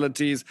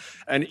possibilities,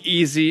 and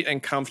easy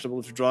and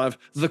comfortable to drive.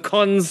 The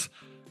cons: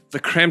 the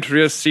cramped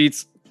rear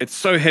seats. It's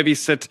so heavy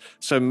sit,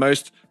 so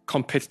most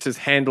competitors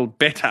handle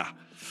better.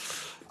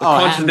 The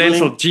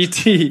Continental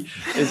GT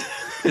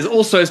is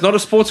also, it's not a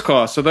sports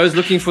car, so those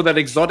looking for that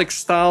exotic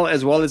style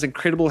as well as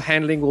incredible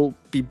handling will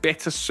be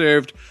better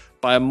served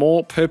by a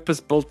more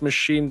purpose-built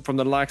machine from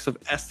the likes of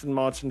Aston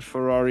Martin,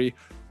 Ferrari,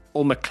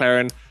 or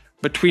McLaren.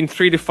 Between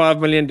 3 to 5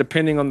 million,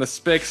 depending on the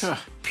specs.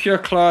 Pure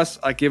class,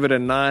 I give it a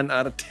 9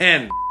 out of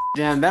 10.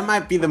 Damn, that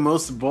might be the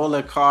most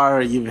baller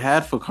car you've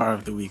had for Car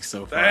of the Week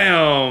so far.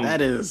 Damn. That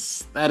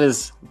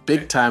is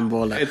big time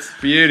baller. It's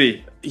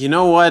beauty. You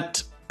know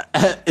what?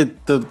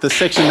 The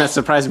section that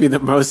surprised me the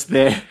most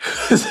there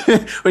was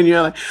when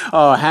you're like,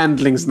 oh,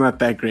 handling's not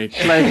that great.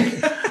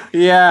 Like,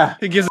 yeah.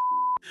 He gives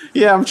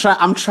Yeah, I'm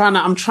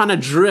trying to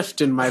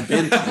drift in my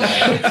Bentley.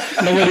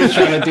 Nobody's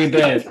trying to do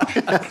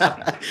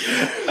that.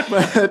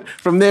 But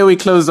from there, we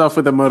close off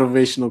with a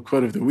motivational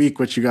quote of the week.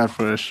 What you got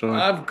for us, Shaun?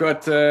 I've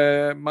got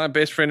my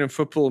best friend in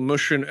football,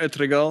 Mushin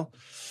Utrigal.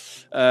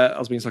 I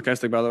was being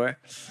sarcastic, by the way.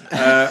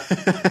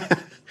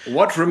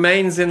 What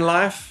remains in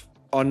life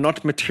are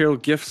not material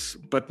gifts,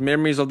 but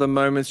memories of the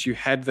moments you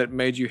had that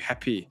made you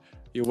happy.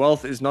 Your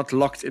wealth is not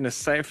locked in a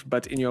safe,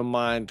 but in your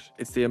mind.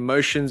 It's the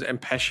emotions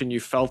and passion you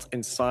felt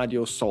inside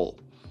your soul.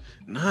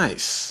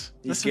 Nice.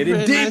 That's a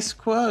very nice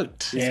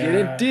quote. He's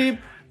getting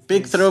deep.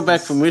 Big throwback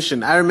from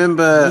Mushin. I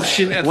remember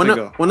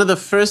one of the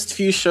first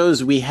few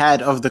shows we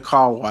had of the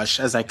Car Wash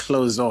as I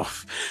close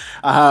off.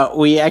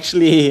 We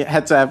actually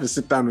had to have a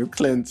sit down with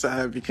Clint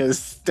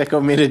because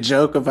Teko made a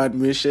joke about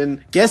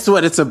Mushin. Guess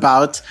what it's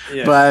about?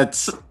 Yes.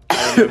 But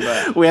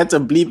we had to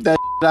bleep that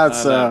out.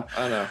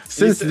 I know.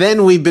 Since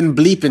then, we've been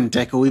bleeping,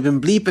 Teko. We've been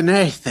bleeping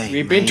everything.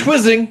 We've been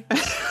twizzing.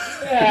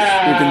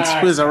 We've been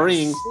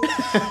twizzering.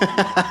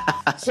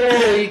 So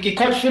you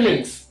caught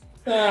feelings.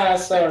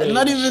 Sorry.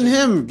 Not even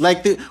him.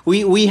 Like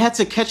we had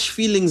to catch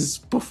feelings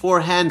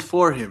beforehand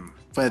for him.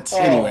 But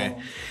anyway.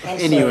 I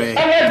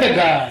love the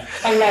guy.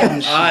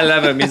 I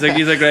love him. He's a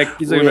very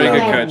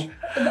good coach.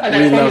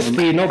 And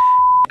honestly,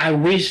 I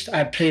wished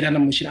I played under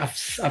Mushin. I've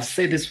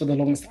said this for the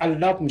longest. I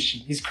love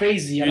Mushin. He's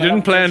crazy. You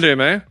didn't play under him,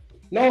 eh?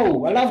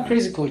 No, I love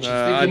crazy coaches.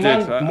 I did.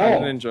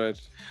 I enjoyed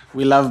it.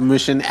 We love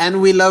Mushin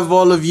and we love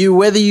all of you,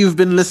 whether you've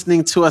been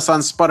listening to us on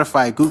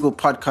Spotify, Google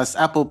Podcasts,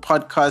 Apple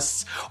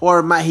Podcasts,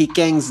 or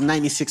Mahikeng's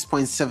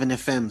 96.7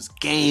 FM's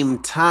Game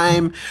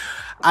Time.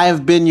 I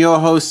have been your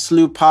host,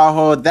 Slu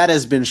Paho. That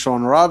has been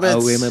Shaun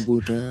Roberts.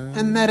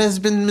 And that has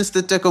been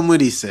Mr. Teko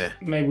Modise.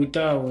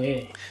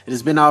 It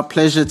has been our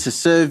pleasure to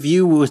serve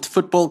you with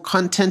football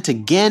content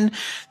again.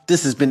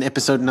 This has been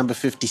episode number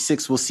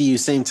 56. We'll see you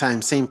same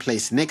time, same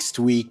place next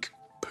week.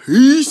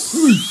 Peace.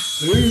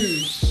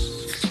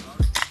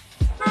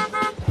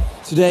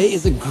 Today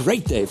is a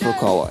great day for a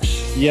car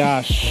wash.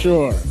 Yeah,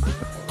 sure.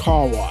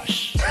 Car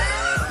wash.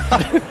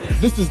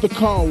 This is the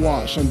Car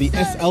Wash on the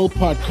SL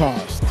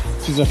Podcast.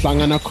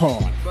 Sizohlangana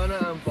khona.